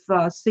it with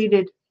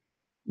seeded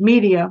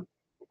media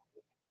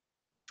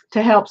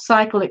to help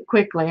cycle it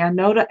quickly. I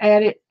know to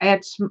add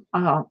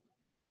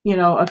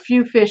a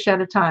few fish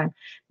at a time.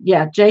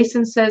 Yeah,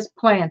 Jason says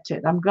plant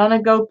it. I'm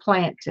gonna go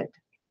plant it.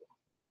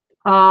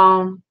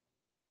 I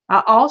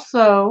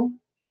also,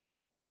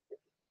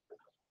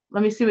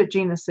 let me see what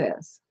Gina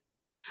says.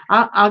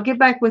 I'll get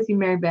back with you,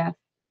 Mary Beth.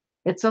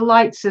 It's a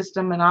light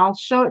system, and I'll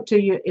show it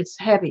to you. It's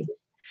heavy.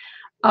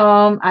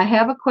 I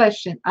have a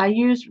question. I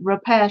use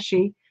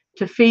Rapashi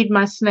to feed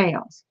my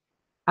snails.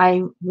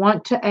 I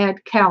want to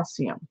add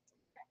calcium.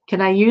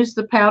 Can I use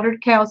the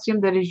powdered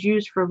calcium that is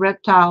used for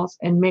reptiles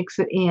and mix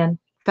it in?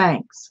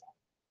 Thanks.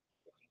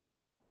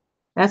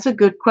 That's a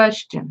good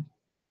question,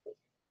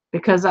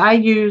 because I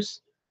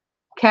use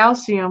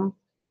calcium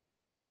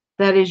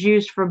that is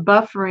used for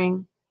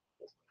buffering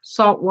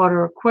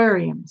saltwater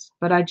aquariums,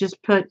 but I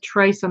just put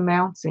trace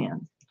amounts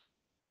in.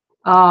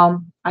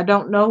 I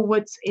don't know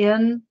what's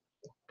in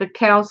the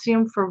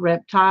calcium for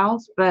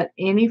reptiles, but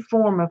any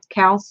form of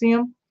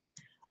calcium,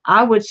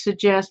 I would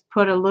suggest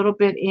put a little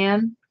bit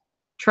in,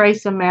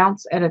 trace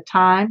amounts at a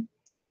time,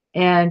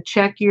 and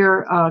check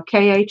your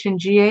KH and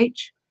GH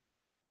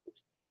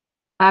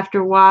after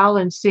a while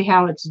and see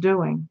how it's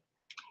doing.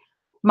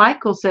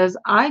 Michael says,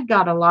 I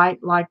got a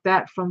light like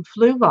that from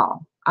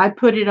Fluval. I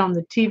put it on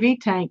the TV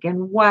tank,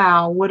 and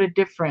wow, what a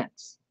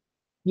difference.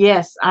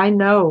 Yes, I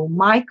know.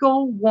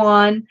 Michael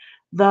won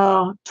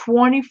the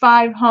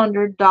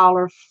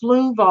 $2,500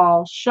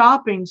 Fluval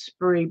shopping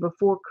spree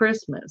before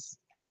Christmas.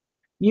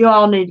 You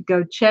all need to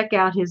go check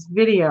out his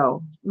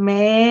video.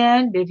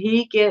 Man, did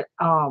he get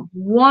a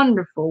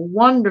wonderful,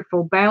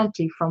 wonderful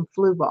bounty from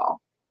Fluval.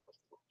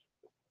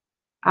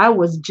 I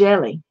was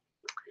jelly.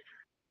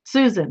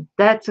 Susan,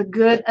 that's a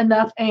good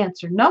enough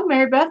answer. No,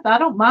 Mary Beth, I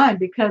don't mind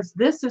because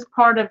this is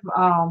part of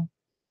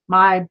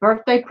my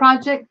birthday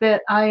project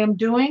that I am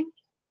doing.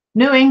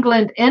 New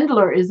England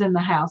Endler is in the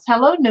house.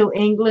 Hello, New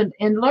England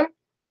Endler.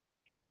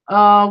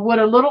 Would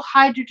a little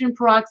hydrogen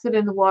peroxide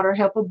in the water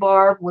help a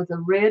barb with a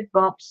red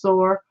bump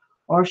sore,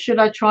 or should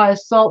I try a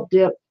salt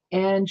dip,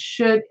 and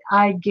should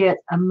I get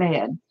a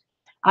med?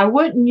 I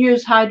wouldn't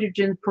use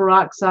hydrogen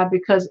peroxide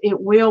because it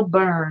will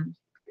burn.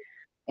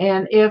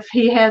 And if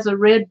he has a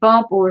red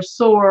bump or a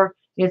sore,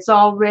 it's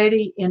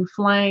already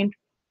inflamed.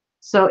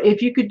 So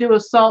if you could do a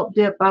salt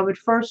dip, I would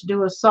first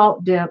do a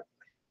salt dip,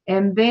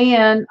 and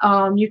then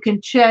you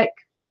can check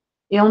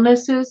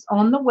illnesses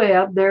on the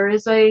web. There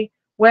is a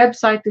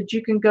website that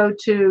you can go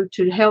to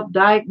help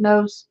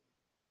diagnose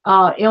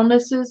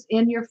illnesses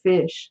in your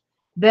fish.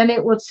 Then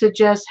it would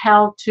suggest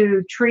how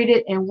to treat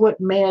it and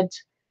what meds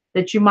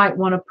that you might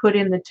want to put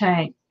in the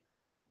tank.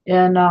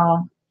 And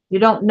you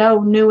don't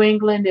know New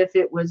England if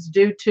it was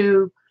due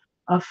to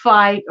a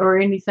fight or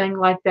anything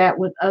like that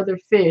with other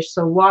fish.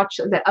 So watch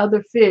the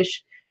other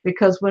fish,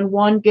 because when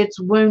one gets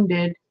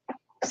wounded,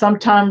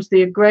 sometimes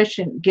the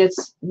aggression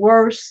gets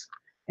worse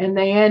and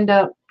they end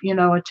up,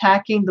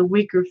 attacking the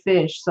weaker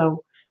fish.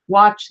 So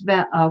watch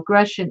that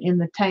aggression in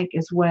the tank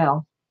as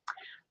well.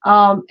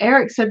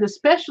 Eric said the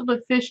specialty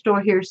fish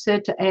store here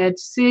said to add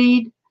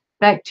seed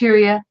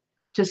bacteria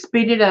to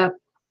speed it up,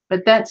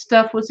 but that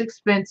stuff was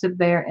expensive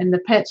there and the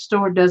pet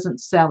store doesn't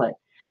sell it.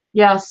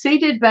 Yeah,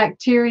 seeded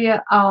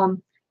bacteria,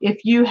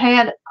 if you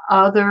had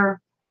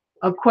other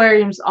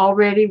aquariums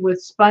already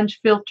with sponge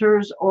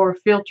filters or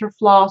filter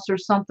floss or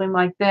something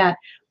like that,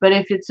 but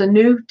if it's a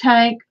new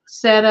tank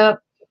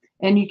setup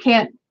and you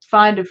can't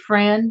find a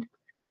friend,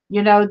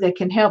 that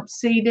can help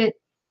seed it,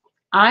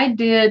 I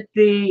did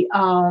the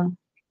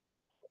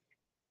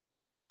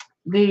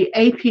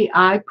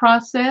API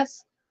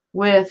process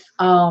with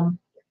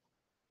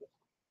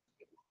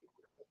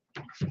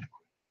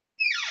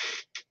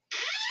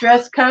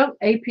stress coat,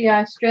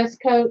 API stress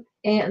coat,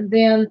 and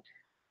then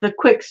the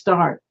quick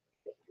start.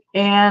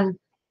 And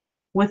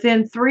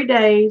within 3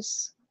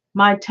 days,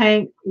 my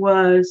tank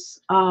was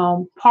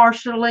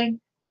partially,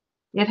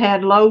 it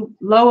had low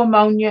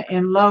ammonia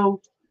and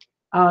low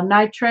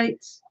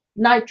nitrates.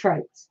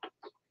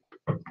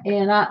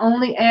 And I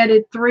only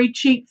added 3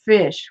 cheap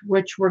fish,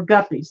 which were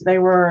guppies. They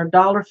were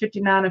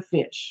 $1.59 a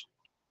fish.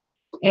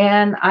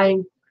 And I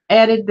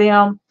added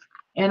them,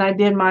 and I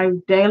did my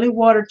daily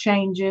water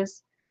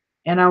changes,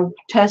 and I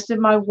tested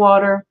my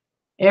water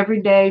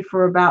every day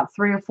for about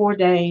 3 or 4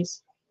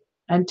 days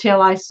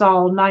until I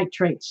saw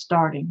nitrates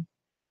starting.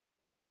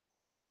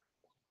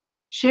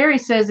 Sherry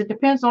says it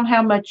depends on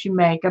how much you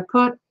make. I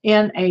put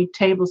in a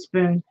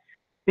tablespoon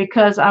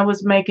because I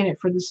was making it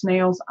for the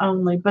snails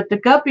only, but the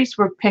guppies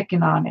were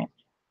picking on it.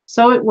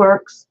 So it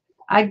works.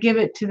 I give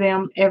it to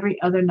them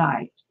every other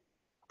night.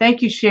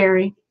 Thank you,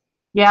 Sherry.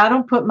 Yeah, I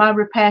don't put my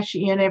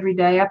Repashy in every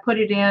day. I put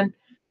it in,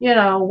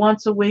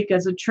 once a week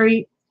as a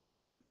treat.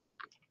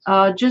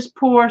 Just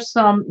pour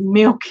some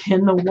milk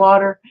in the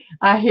water.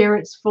 I hear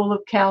it's full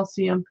of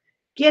calcium.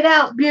 Get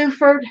out,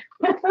 Buford.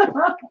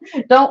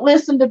 Don't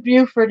listen to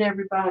Buford,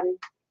 everybody.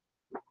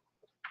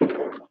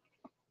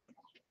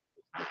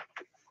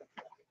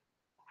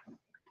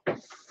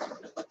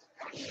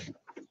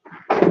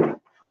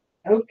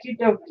 Okie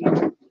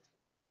dokie.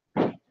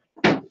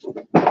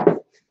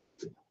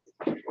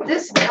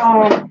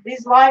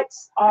 These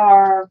lights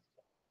are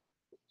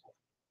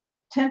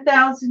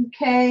 10,000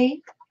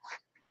 K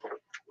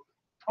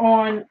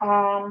on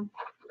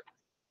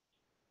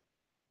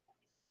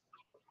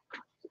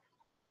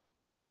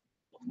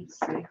let's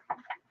see,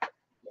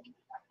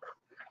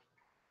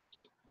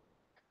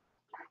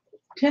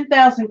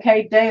 10,000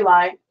 K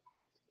daylight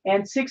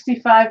and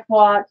 65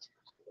 watt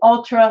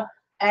ultra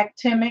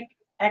actinic,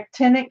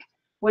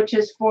 which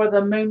is for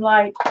the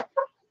moonlight.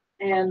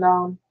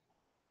 And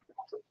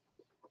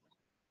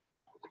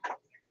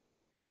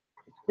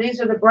these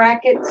are the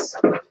brackets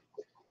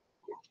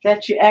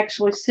that you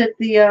actually sit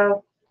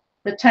the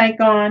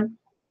tank on.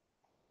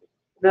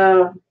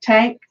 The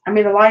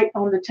light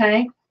on the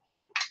tank.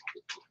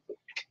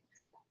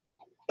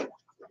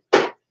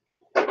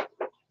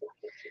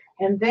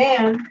 And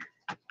then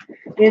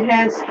it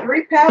has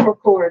 3 power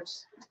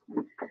cords.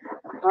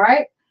 All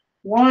right.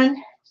 One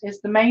is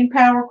the main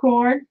power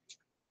cord.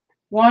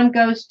 One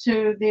goes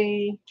to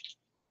the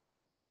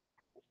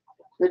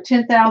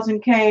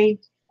 10,000 K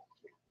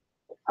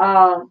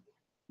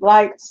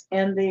lights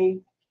and the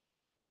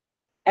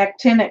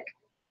actinic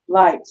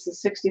lights, the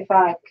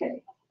 65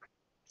 K.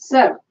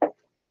 So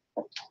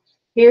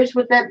here's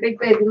what that big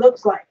baby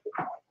looks like.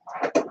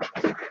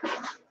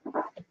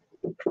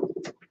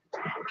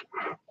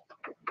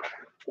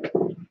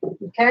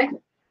 Okay.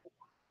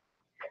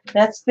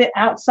 That's the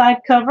outside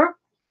cover,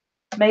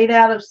 made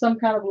out of some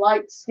kind of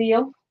light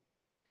steel.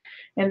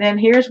 And then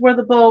here's where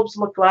the bulbs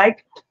look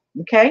like.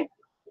 Okay.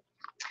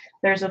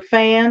 There's a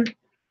fan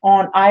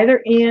on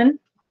either end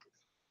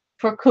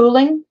for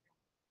cooling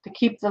to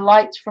keep the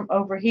lights from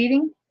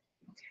overheating.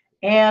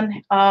 And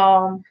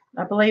I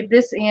believe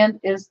this end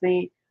is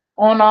the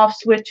on-off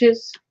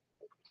switches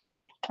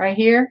right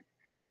here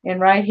and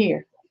right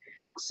here.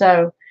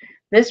 So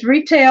this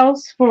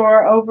retails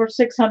for over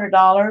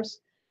 $600,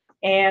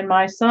 and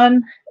my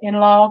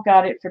son-in-law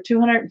got it for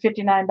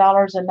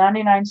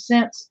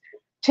 $259.99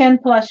 10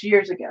 plus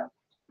years ago.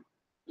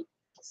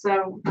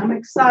 So I'm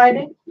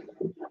excited.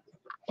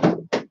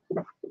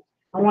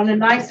 I want a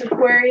nice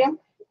aquarium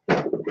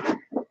to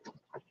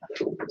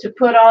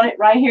put on it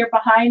right here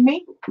behind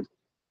me.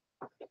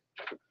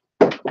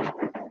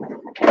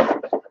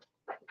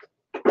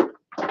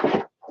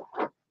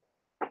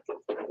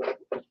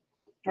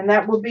 And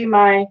that will be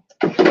my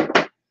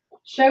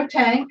show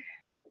tank.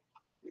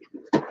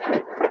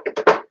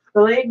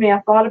 Believe me,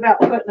 I thought about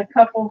putting a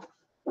couple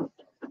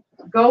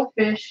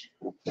goldfish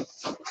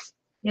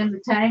in the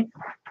tank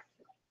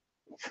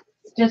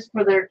just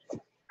for their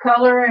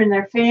color and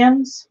their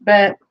fins,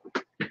 but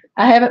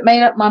I haven't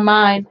made up my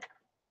mind.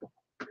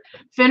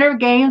 Finner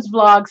Games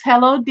Vlogs.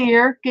 Hello,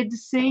 dear. Good to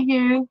see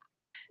you.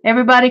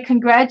 Everybody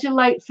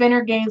congratulate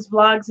Finner Games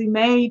Vlogs. He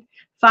made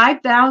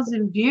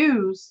 5,000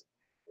 views.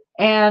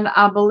 And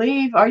I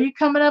believe, are you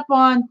coming up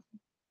on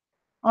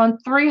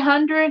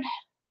 300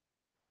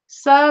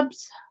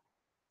 subs?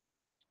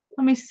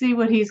 Let me see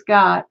what he's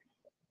got.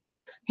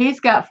 He's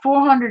got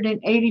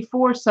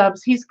 484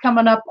 subs. He's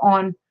coming up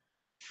on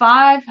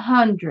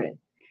 500.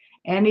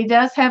 And he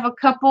does have a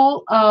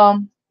couple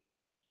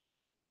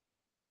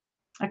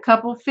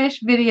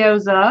fish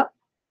videos up.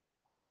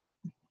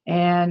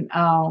 And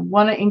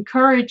want to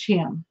encourage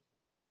him.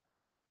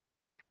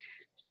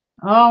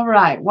 All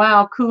right.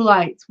 Wow, cool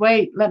lights.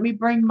 Wait, let me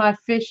bring my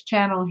fish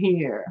channel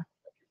here.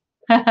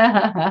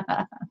 Hello,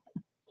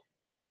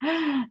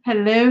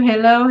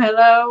 hello,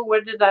 hello.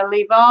 Where did I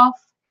leave off?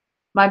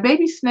 My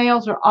baby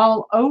snails are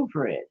all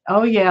over it.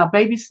 Oh, yeah.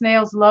 Baby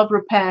snails love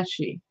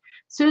rapashi.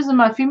 Susan,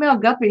 my female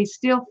guppy is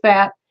still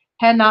fat,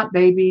 had not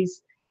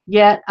babies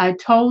yet. I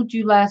told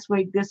you last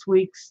week, this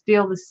week,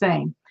 still the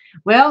same.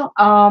 Well,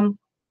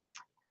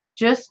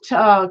 just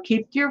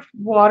keep your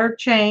water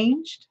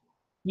changed.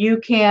 You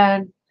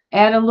can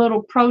add a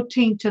little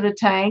protein to the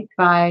tank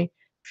by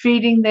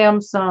feeding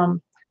them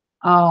some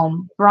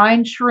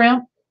brine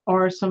shrimp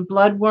or some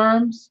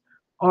bloodworms,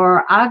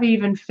 or I've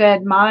even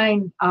fed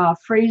mine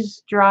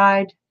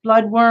freeze-dried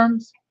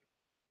bloodworms,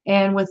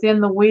 and within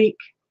the week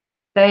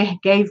they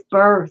gave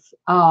birth.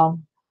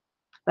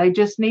 They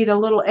just need a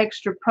little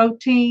extra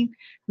protein.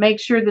 Make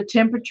sure the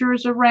temperature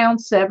is around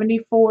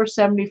 74,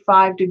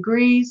 75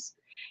 degrees,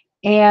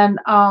 and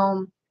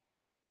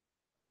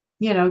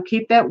you know,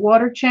 keep that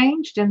water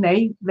changed, and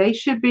they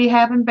should be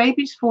having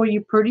babies for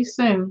you pretty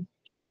soon.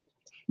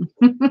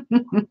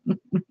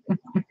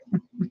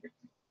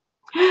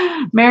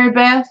 Mary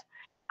Beth,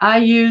 I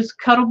use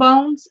Cuttle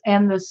Bones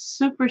and the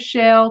Super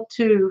Shell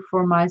too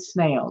for my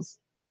snails.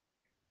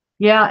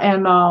 Yeah,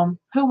 and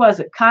who was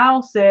it?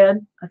 Kyle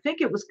said, I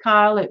think it was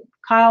Kyle at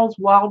Kyle's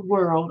Wild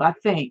World, I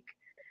think,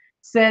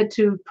 said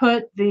to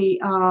put the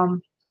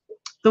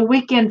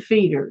weekend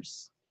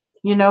feeders.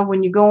 You know,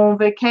 when you go on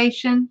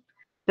vacation,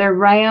 they're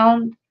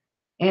round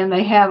and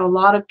they have a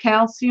lot of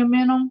calcium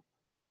in them.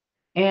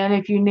 And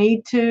if you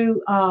need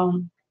to,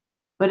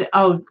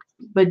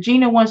 but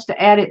Gina wants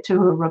to add it to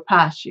her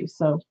rapashi.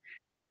 So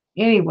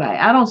anyway,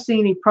 I don't see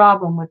any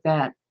problem with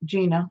that,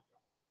 Gina.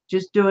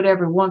 Just do it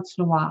every once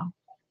in a while.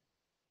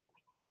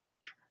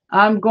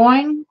 I'm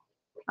going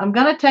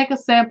to take a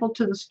sample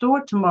to the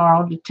store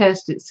tomorrow to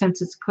test it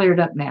since it's cleared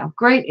up now.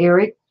 Great,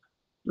 Eric.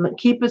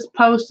 Keep us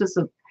posted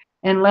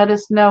and let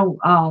us know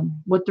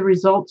what the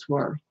results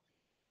were.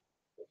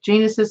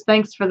 Gina says,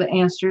 thanks for the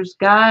answers.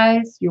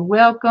 Guys, you're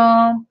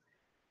welcome.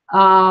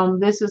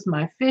 This is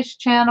my fish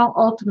channel,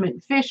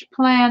 Ultimate Fish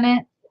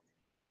Planet.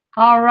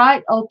 All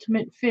right,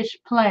 Ultimate Fish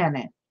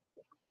Planet.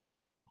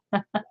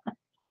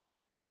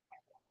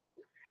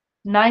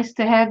 Nice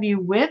to have you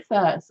with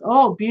us.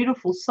 Oh,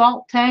 beautiful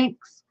salt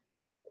tanks.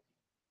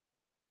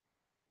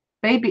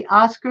 Baby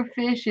Oscar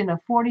fish in a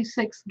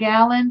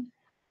 46-gallon.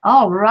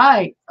 All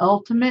right,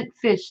 Ultimate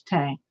Fish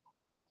Tank.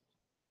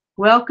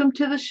 Welcome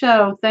to the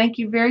show. Thank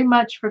you very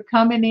much for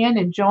coming in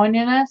and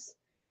joining us.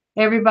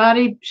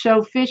 Everybody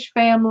show Fish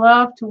Fam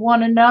love to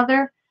one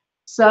another.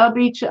 Sub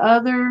each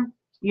other,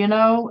 you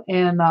know,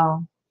 and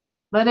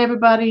let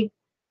everybody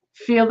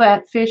feel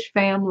that Fish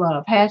Fam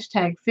love.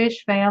 Hashtag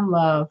Fish Fam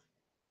love.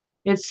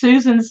 It's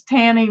Susan's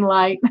tanning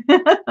light.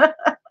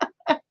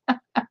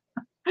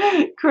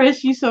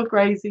 Chris, you so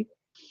crazy.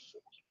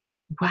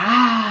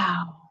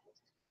 Wow.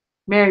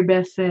 Mary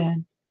Beth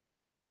said.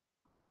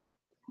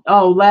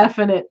 Oh,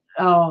 laughing at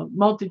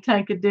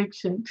multi-tank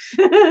addiction.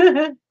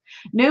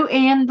 New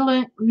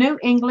England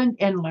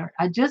Inler.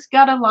 I just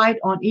got a light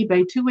on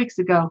eBay 2 weeks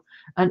ago,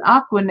 an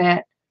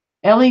Aquanet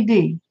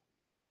LED.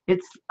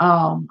 It's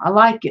I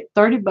like it.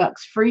 30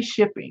 bucks free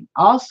shipping.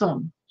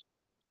 Awesome.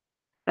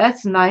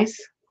 That's nice.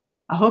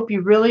 I hope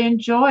you really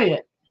enjoy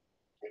it.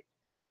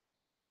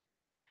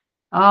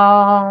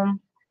 All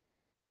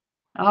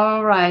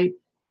right.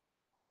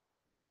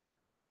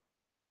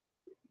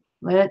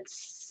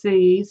 Let's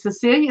see.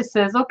 Cecilia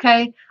says,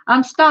 okay,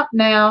 I'm stopped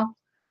now.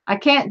 I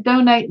can't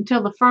donate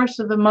until the first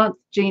of the month,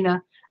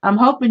 Gina. I'm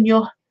hoping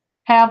you'll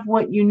have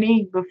what you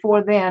need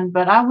before then,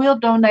 but I will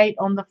donate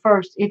on the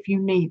first if you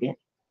need it.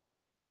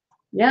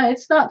 Yeah,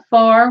 it's not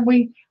far.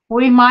 We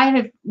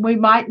mightn't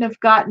have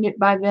gotten it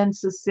by then,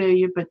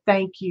 Cecilia, but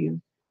thank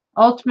you.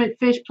 Ultimate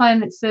Fish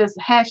Planet says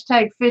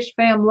hashtag Fish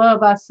Fam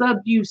Love. I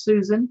subbed you,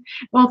 Susan.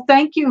 Well,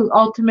 thank you,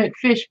 Ultimate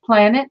Fish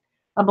Planet.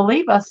 I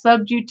believe I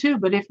subbed you too,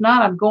 but if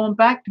not, I'm going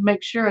back to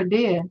make sure I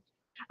did.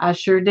 I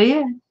sure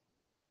did.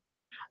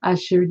 I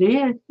sure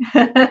did.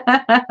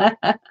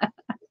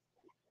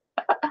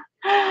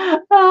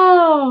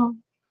 Oh,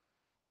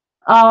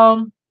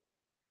 um,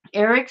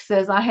 Eric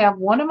says, I have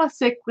one of my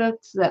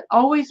cichlids that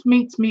always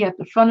meets me at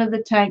the front of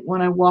the tank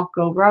when I walk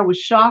over. I was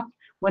shocked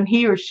when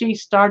he or she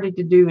started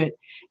to do it.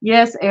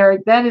 Yes,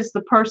 Eric, that is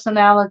the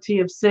personality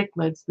of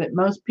cichlids that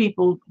most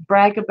people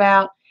brag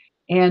about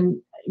and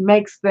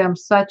makes them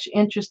such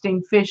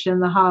interesting fish in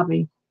the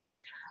hobby.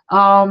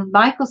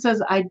 Michael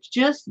says, I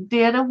just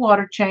did a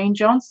water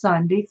change on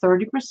Sunday,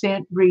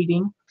 30%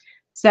 reading.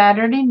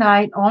 Saturday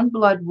night on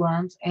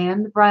bloodworms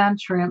and the brine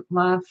shrimp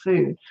live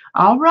food.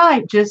 All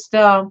right, just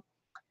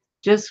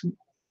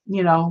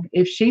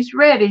if she's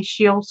ready,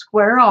 she'll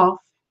square off.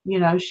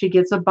 She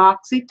gets a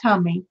boxy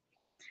tummy,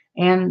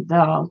 and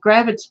the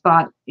gravid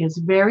spot is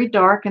very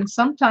dark, and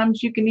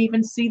sometimes you can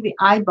even see the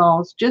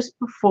eyeballs just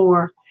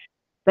before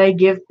they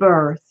give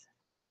birth.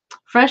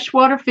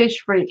 Freshwater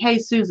fish freak. Hey,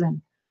 Susan,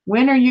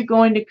 when are you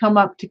going to come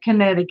up to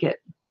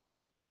Connecticut?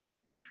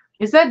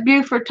 Is that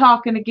Buford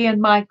talking again,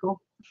 Michael?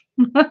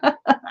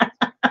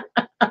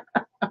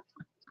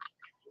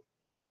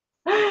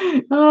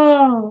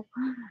 Oh,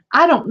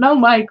 I don't know,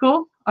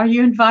 Michael. Are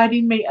you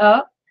inviting me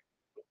up?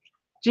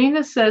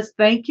 Gina says,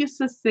 thank you,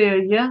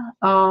 Cecilia.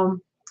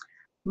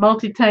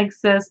 Multi-Tank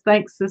says,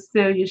 thanks,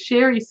 Cecilia.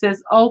 Sherry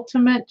says,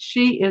 ultimate,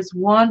 she is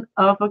one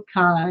of a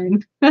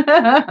kind.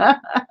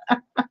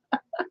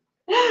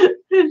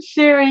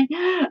 Sherry,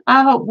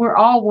 I hope we're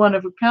all one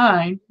of a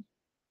kind.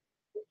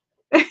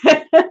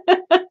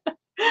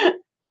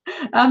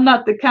 I'm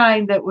not the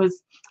kind that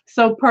was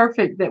so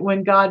perfect that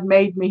when God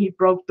made me, he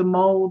broke the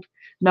mold.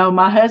 No,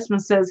 my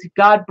husband says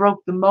God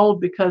broke the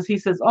mold because he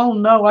says, oh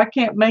no, I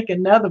can't make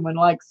another one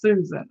like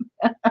Susan.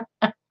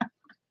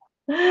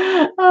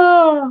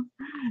 Oh,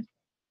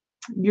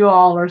 you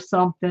all are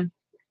something.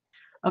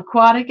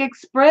 Aquatic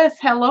Express.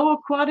 Hello,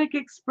 Aquatic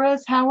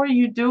Express. How are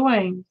you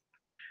doing?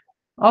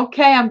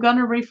 Okay, I'm going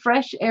to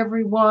refresh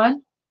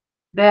everyone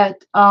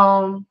that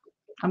I'm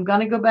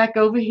going to go back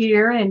over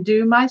here and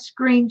do my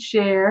screen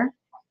share.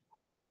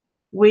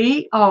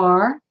 We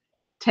are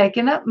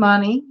taking up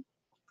money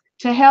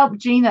to help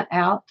Gina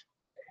out.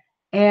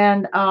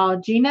 And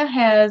Gina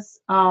has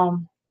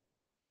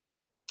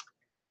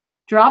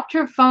dropped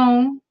her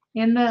phone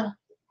in the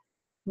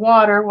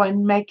water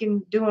when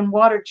doing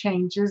water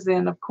changes,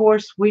 and of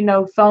course we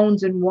know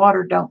phones and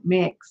water don't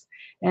mix,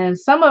 and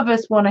some of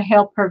us want to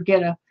help her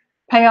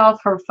pay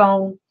off her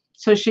phone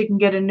so she can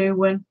get a new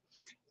one.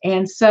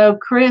 And so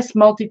Chris,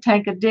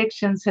 Multi-Tank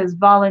Addictions, has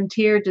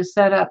volunteered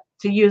to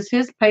use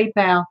his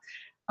PayPal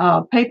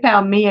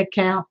me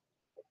account,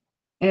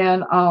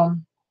 and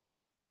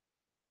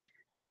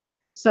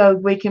so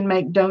we can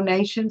make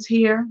donations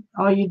here.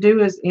 All you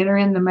do is enter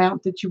in the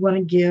amount that you want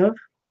to give.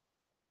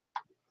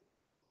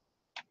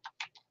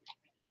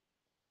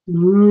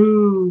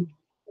 Ooh.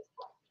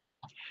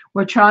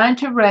 We're trying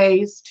to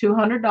raise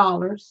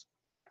 $200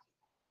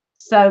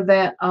 so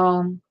that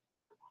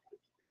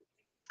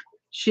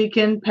she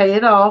can pay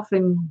it off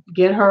and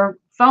get her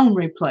phone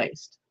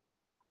replaced.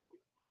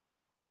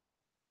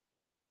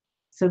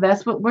 So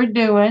that's what we're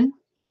doing.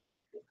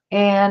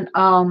 And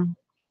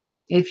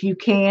if you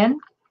can,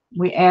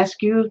 we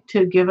ask you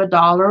to give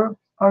 $1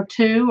 or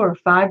 $2 or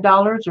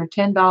 $5 or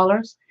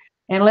 $10,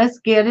 and let's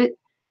get it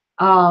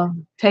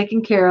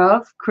taken care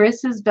of.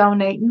 Chris is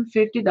donating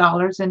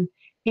 $50, and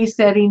he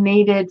said he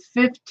needed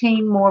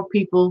 15 more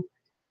people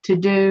to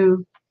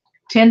do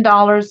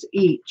 $10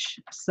 each.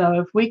 So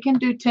if we can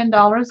do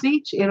 $10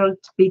 each, it'll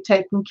be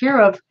taken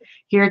care of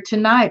here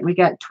tonight. We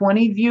got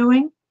 20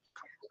 viewing.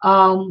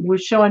 We're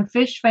showing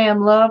Fish Fam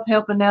love,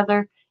 helping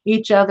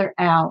each other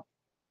out.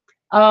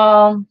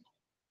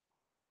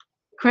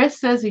 Chris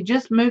says he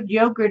just moved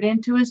yogurt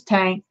into his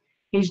tank.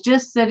 He's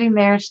just sitting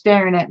there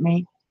staring at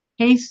me.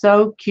 He's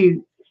so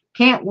cute.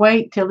 Can't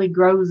wait till he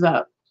grows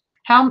up.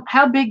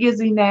 How big is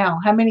he now?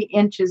 How many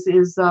inches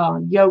is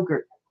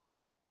yogurt?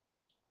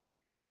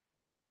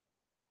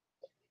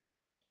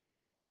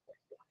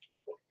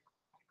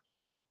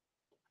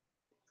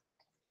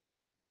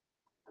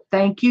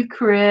 Thank you,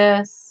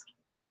 Chris.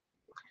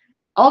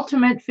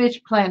 Ultimate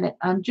Fish Planet.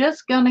 I'm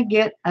just going to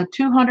get a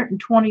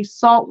 220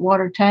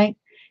 saltwater tank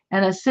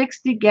and a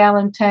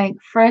 60-gallon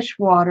tank fresh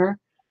water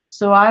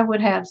So I would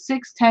have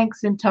 6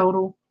 tanks in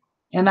total,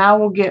 and I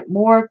will get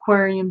more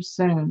aquariums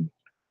soon.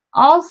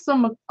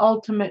 Awesome,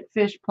 Ultimate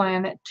Fish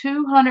Planet.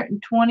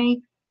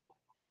 220,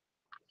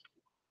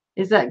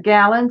 is that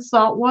gallon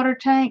saltwater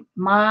tank?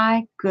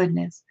 My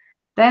goodness.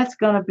 That's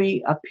going to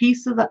be a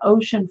piece of the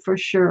ocean for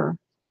sure.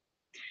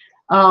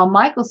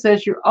 Michael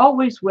says, you're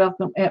always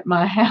welcome at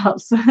my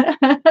house.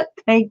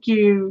 Thank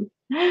you.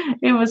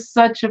 It was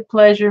such a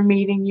pleasure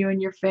meeting you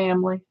and your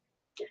family.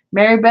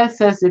 Mary Beth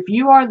says, if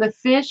you are the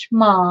fish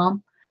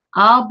mom,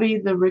 I'll be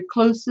the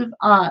reclusive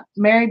aunt.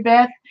 Mary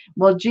Beth,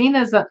 well,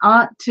 Gina's an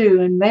aunt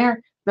too, and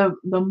they're the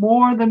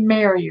more the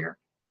merrier.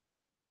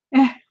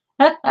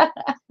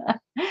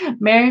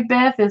 Mary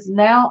Beth is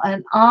now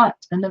an aunt,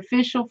 an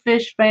official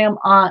Fish Fam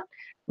aunt,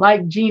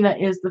 like Gina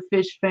is the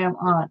Fish Fam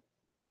aunt.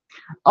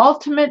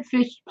 Ultimate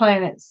Fish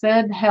Planet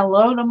said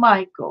hello to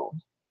Michael.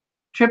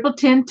 Triple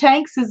 10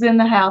 Tanks is in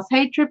the house.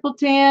 Hey, Triple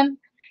 10.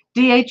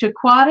 DH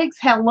Aquatics.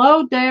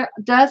 Hello there,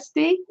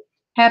 Dusty.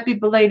 Happy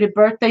belated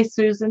birthday,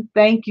 Susan.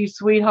 Thank you,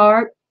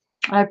 sweetheart.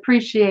 I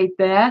appreciate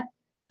that.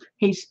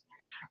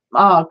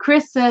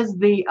 Chris says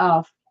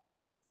the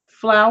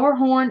flower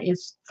horn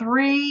is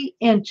 3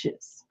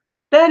 inches.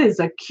 That is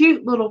a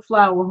cute little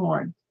flower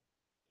horn.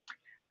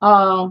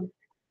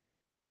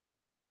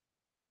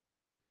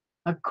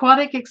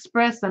 Aquatic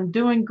Express, I'm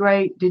doing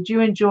great. Did you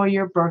enjoy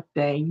your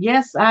birthday?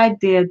 Yes, I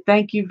did.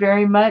 Thank you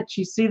very much.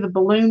 You see the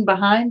balloon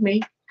behind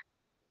me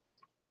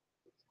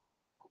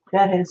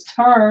that has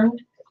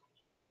turned.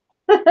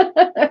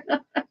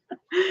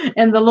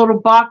 And the little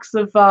box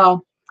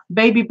of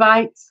baby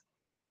bites,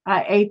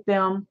 I ate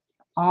them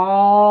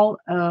all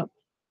up.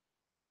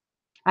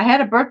 I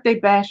had a birthday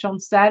bash on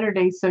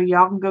Saturday, so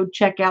y'all can go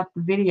check out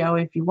the video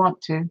if you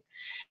want to.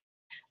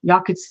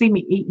 Y'all could see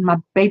me eating my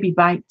baby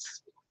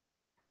bites.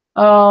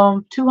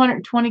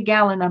 220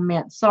 gallon, I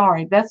meant.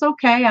 Sorry. That's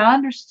okay. I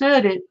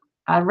understood it.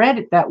 I read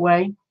it that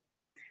way.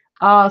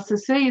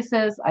 Cecilia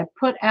says, I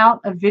put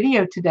out a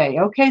video today.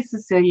 Okay,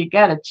 Cecilia,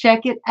 got to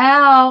check it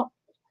out.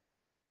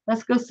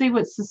 Let's go see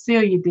what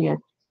Cecilia did.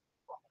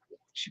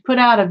 She put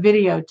out a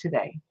video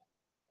today.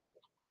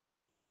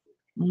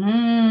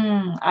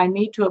 I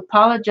need to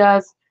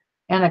apologize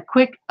and a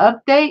quick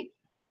update.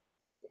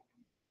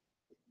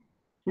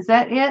 Is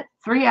that it?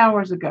 3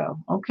 hours ago.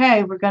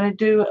 Okay, we're going to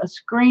do a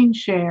screen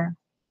share.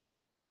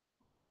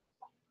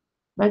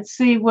 Let's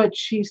see what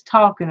she's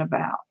talking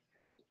about.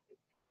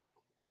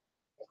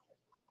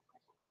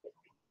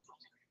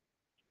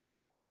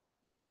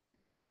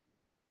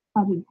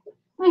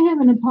 I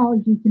have an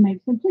apology to make,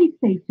 so please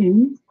stay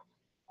tuned.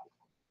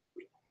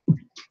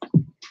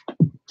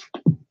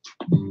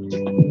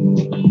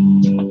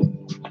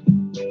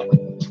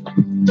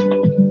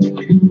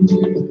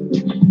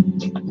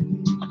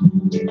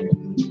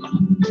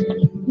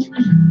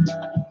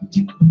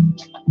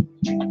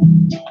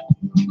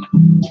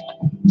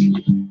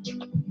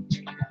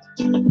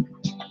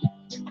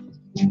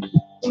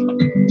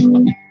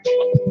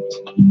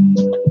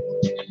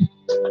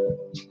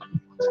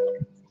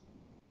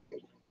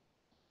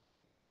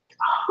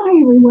 Hi,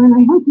 everyone.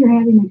 I hope you're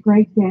having a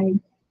great day.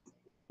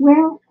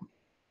 Well,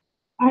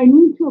 I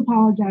need to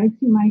apologize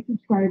to my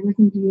subscribers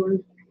and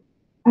viewers.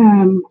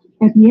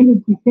 At the end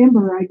of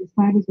December, I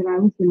decided that I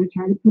was going to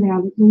try to put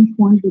out at least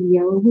one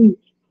video a week.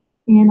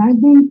 And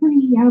I've been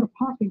pretty out of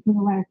pocket for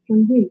the last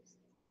 3 weeks.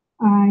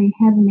 I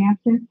had an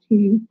abscess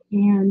tooth,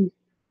 and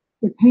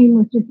the pain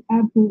was just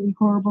absolutely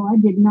horrible. I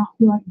did not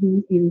feel like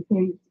doing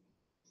anything.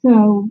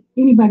 So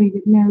anybody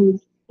that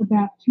knows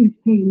about tooth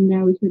pain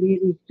knows that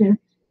it is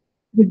just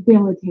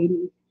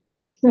debilitating.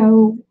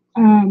 So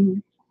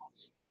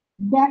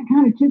that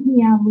kind of took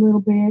me out a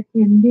little bit.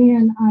 And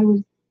then I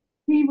was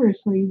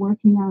feverishly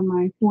working on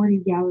my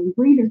 40-gallon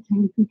breeder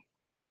tank to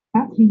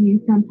out to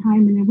you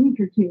sometime in a week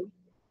or two.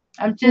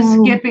 I'm just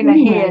skipping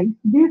ahead.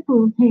 This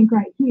little tank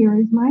right here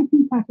is my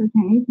pea puffer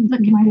tank. You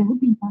see my little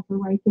pea puffer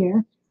right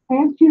there. I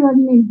have 2 of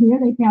them in here.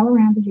 They pal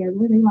around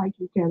together. They like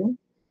each other.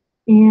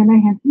 And I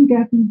have some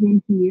guppies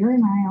in here,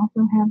 and I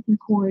also have some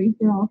cories.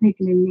 They're all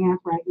taking a nap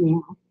right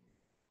now.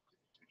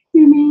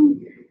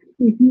 Assuming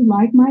if you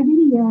like my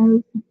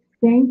videos,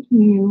 thank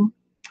you.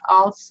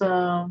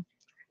 Awesome.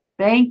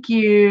 Thank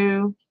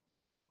you.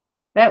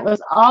 That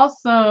was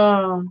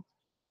awesome.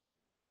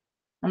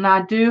 And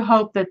I do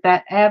hope that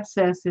that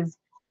abscess is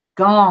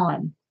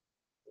gone.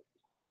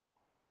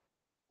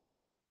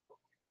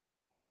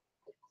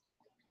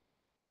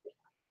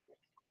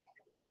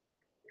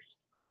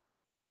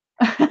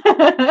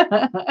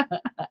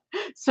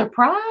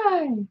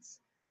 Surprise.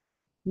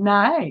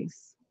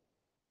 Nice.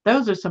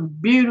 Those are some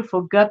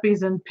beautiful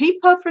guppies and pea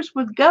puffers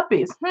with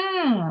guppies.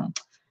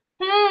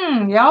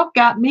 Y'all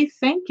got me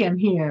thinking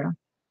here.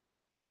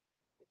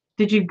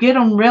 Did you get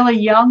them really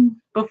young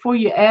before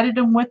you added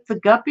them with the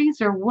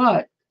guppies or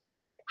what?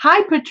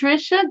 Hi,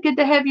 Patricia. Good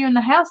to have you in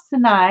the house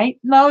tonight.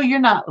 No, you're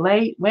not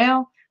late.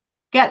 Well,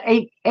 got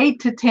 8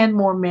 to 10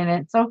 more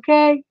minutes.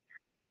 Okay.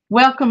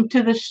 Welcome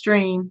to the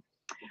stream.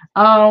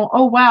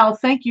 Oh, wow.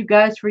 Thank you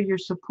guys for your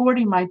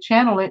supporting my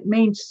channel. It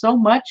means so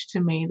much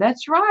to me.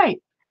 That's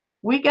right.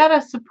 We got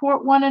to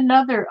support one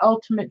another,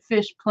 Ultimate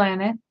Fish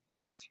Planet.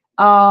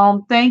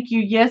 Thank you.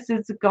 Yes,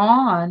 it's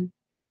gone.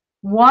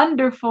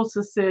 Wonderful,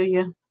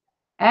 Cecilia.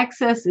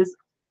 Access is,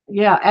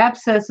 yeah,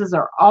 abscesses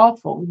are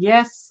awful.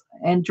 Yes,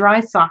 and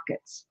dry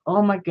sockets.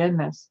 Oh my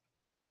goodness.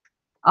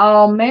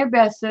 Mary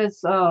Beth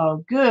says,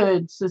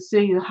 good,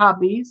 Cecilia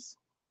Hobbies.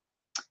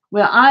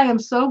 Well, I am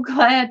so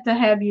glad to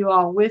have you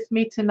all with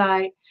me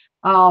tonight.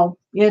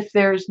 If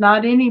there's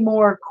not any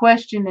more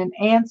question and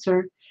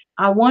answer,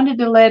 I wanted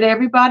to let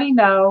everybody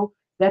know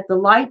that the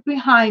light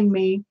behind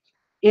me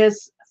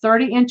is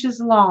 30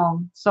 inches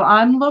long. So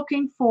I'm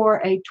looking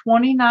for a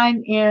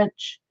 29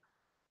 inch,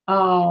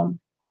 a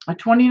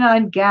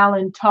 29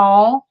 gallon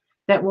tall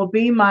that will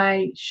be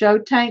my show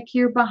tank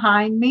here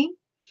behind me.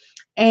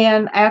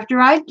 And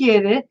after I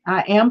get it,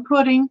 I am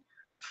putting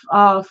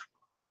uh,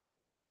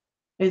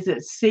 is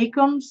it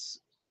Seacom's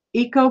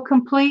Eco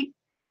Complete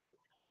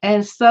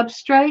and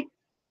Substrate.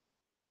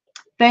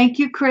 Thank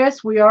you,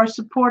 Chris. We are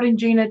supporting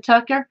Gina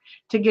Tucker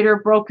to get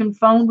her broken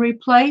phone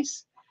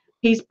replaced.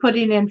 He's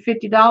putting in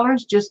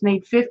 $50. Just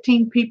need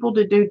 15 people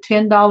to do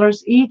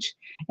 $10 each.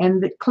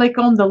 And click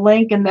on the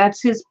link, and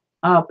that's his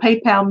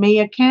PayPal Me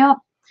account.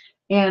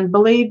 And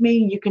believe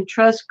me, you can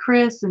trust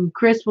Chris, and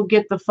Chris will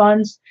get the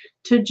funds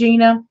to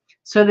Gina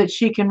so that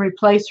she can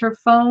replace her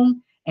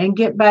phone and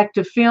get back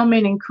to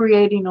filming and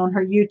creating on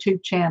her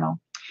YouTube channel.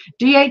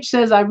 DH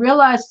says, I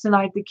realized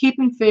tonight that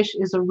keeping fish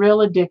is a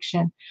real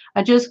addiction.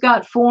 I just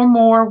got 4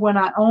 more when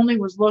I only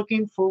was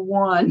looking for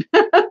 1.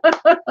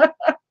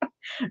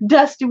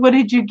 Dusty, what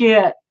did you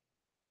get?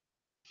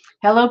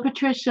 Hello,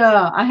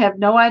 Patricia. I have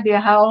no idea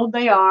how old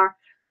they are.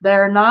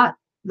 They've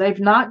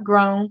not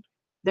grown.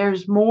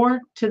 There's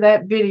more to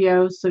that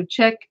video, so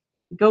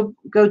go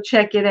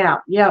check it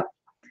out. Yep.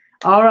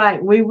 All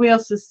right, we will,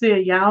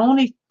 Cecilia.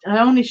 I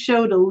only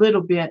showed a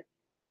little bit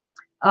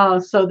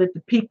so that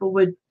the people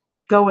would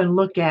go and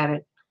look at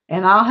it,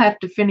 and I'll have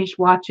to finish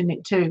watching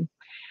it too.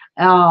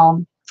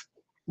 Um,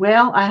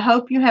 well, I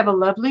hope you have a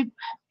lovely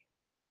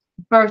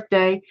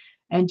birthday,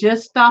 and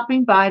just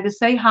stopping by to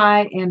say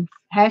hi and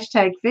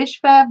hashtag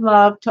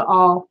FishFabLove to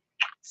all.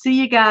 See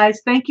you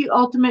guys. Thank you,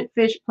 Ultimate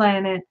Fish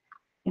Planet,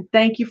 and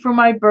thank you for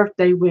my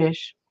birthday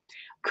wish.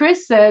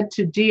 Chris said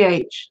to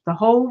DH, the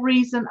whole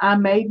reason I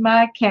made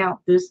my account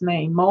this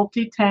name,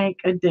 Multi-Tank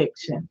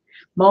Addiction.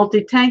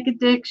 Multi-tank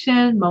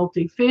addiction,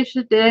 multi-fish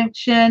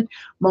addiction,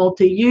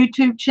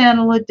 multi-YouTube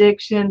channel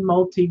addiction,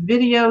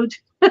 multi-video.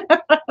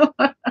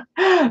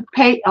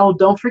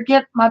 Don't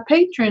forget my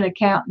Patreon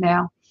account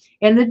now.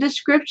 In the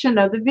description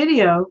of the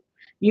video,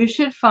 you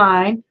should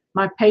find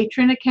my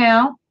Patreon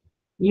account.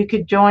 You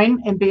could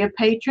join and be a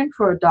patron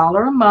for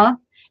 $1 a month,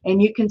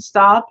 and you can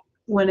stop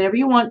whenever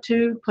you want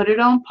to, put it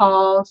on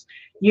pause.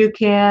 You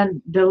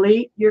can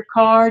delete your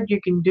card. You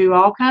can do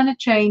all kind of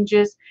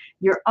changes.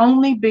 You're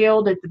only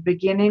billed at the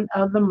beginning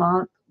of the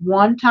month,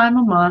 1 time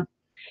a month.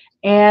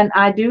 And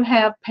I do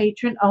have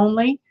patron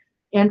only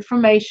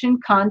information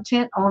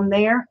content on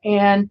there.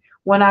 And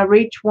when I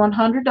reach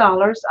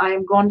 $100, I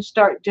am going to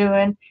start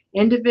doing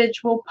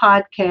individual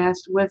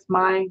podcasts with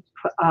my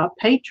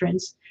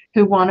patrons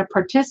who want to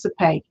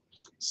participate.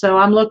 So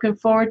I'm looking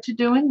forward to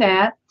doing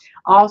that.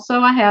 Also,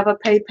 I have a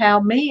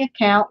PayPal Me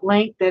account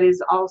link that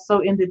is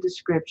also in the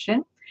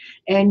description.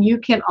 And you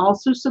can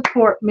also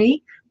support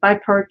me by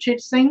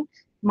purchasing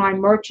my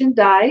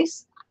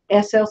merchandise,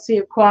 SLC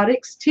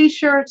Aquatics,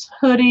 t-shirts,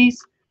 hoodies,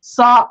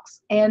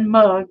 socks, and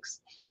mugs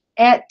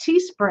at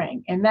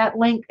Teespring. And that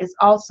link is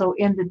also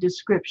in the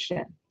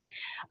description.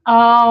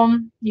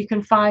 You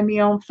can find me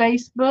on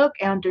Facebook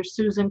under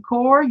Susan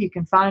Core. You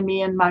can find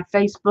me in my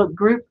Facebook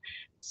group.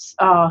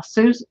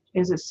 Susan,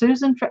 is it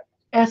Susan?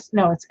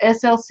 No, it's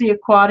SLC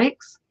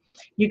Aquatics.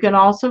 You can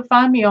also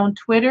find me on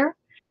Twitter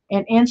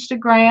and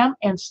Instagram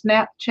and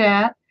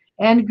Snapchat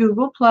and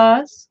Google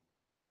Plus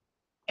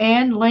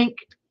and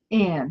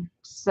LinkedIn.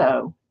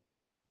 So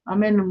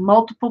I'm in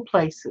multiple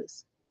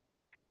places.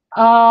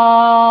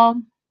 By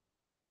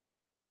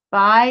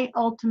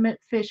Ultimate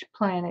Fish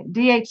Planet.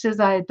 DH says,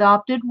 I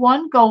adopted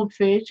 1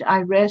 goldfish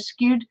I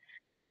rescued,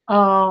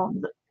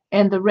 and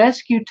the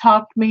rescue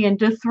talked me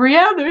into 3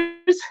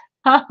 others.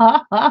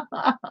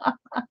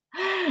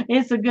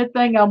 It's a good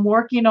thing I'm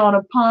working on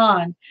a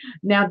pond.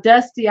 Now,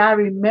 Dusty, I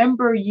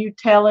remember you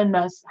telling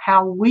us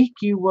how weak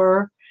you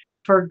were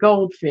for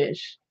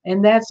goldfish,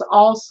 and that's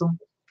awesome.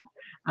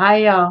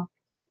 I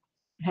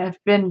have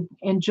been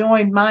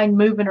enjoying mine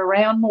moving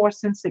around more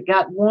since it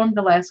got warm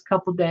the last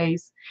couple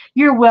days.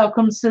 You're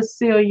welcome,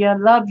 Cecilia.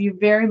 Love you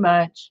very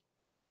much.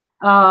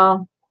 Uh,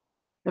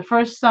 the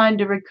first sign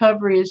to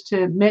recovery is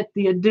to admit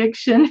the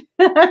addiction.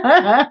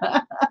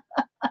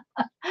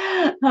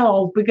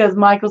 Oh, because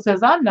Michael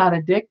says, I'm not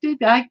addicted.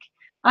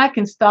 I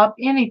can stop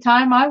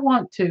anytime I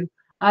want to.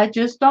 I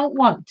just don't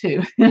want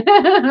to.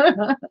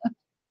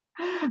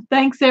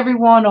 Thanks,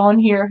 everyone on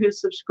here who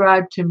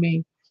subscribed to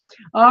me.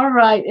 All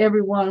right,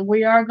 everyone,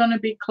 we are going to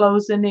be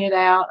closing it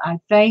out. I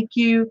thank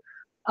you.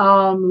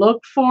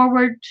 Look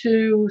forward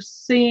to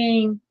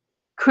seeing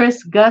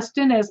Chris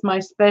Guston as my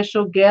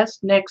special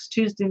guest next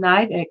Tuesday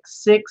night at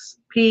 6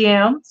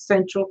 p.m.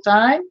 Central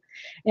Time.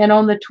 And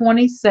on the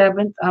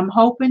 27th, I'm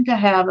hoping to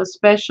have a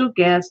special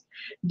guest,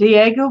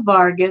 Diego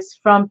Vargas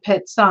from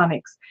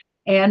Petsotics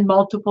and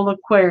Multiple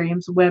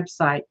Aquariums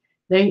website.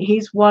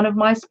 He's one of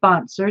my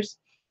sponsors.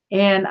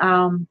 And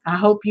I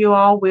hope you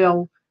all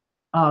will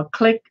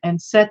click and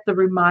set the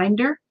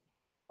reminder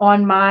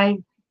on my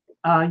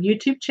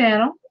YouTube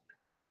channel.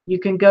 You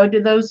can go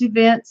to those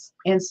events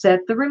and set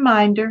the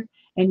reminder,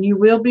 and you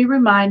will be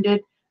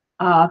reminded,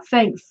 I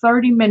think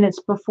 30 minutes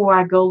before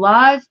I go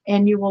live,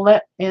 and it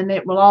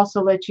will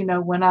also let you know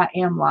when I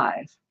am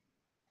live.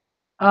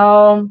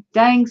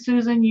 Dang,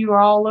 Susan, you are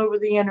all over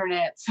the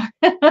internet.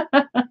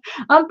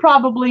 I'm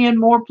probably in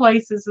more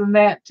places than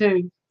that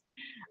too.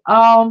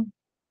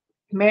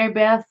 Mary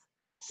Beth,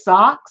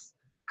 socks?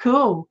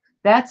 Cool.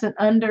 That's an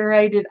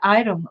underrated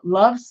item.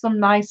 Love some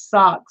nice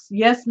socks.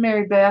 Yes,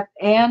 Mary Beth.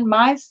 And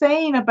my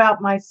saying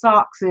about my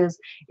socks is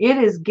it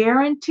is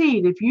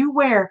guaranteed if you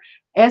wear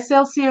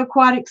SLC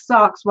Aquatic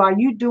socks while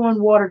you're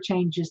doing water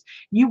changes,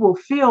 you will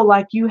feel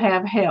like you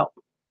have help.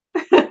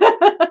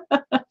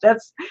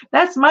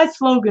 That's my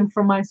slogan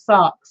for my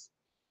socks.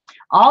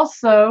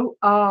 Also,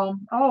 I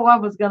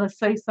was gonna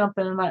say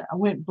something and I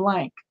went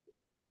blank.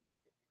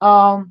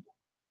 Um,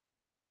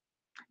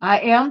 I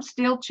am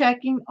still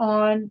checking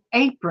on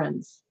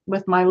aprons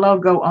with my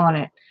logo on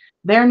it.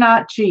 They're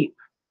not cheap.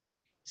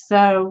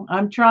 So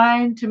I'm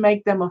trying to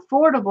make them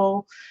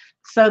affordable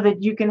so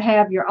that you can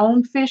have your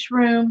own fish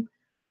room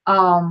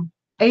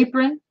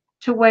apron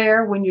to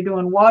wear when you're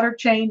doing water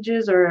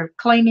changes or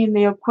cleaning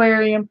the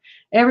aquarium.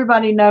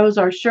 Everybody knows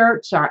our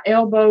shirts, our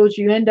elbows,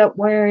 you end up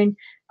wearing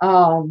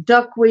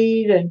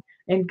duckweed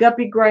and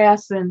guppy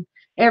grass and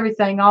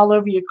everything all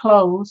over your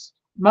clothes.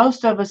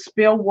 Most of us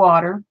spill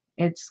water.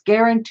 It's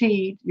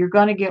guaranteed you're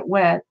going to get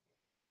wet.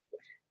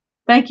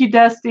 Thank you,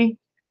 Dusty.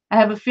 I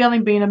have a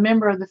feeling being a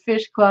member of the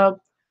fish club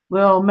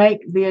will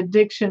make the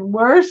addiction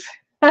worse.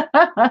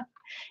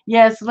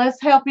 Yes,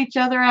 let's help each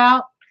other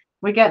out.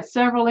 We got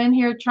several in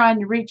here trying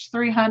to reach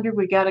 300.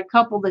 We got a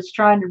couple that's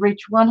trying to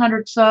reach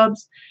 100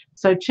 subs.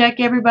 So check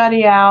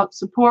everybody out.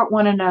 Support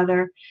one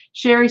another.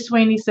 Sherry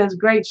Sweeney says,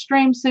 great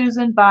stream,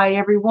 Susan. Bye,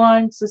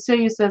 everyone.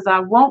 Cecilia says, I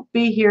won't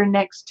be here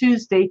next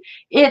Tuesday.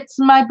 It's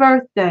my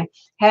birthday.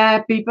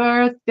 Happy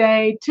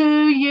birthday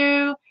to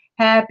you.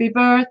 Happy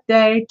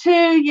birthday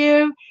to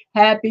you.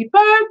 Happy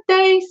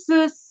birthday,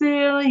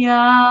 Cecilia.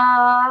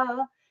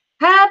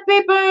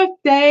 Happy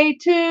birthday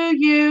to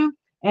you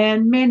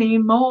and many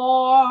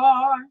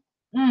more.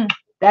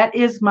 That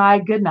is my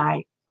good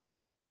night.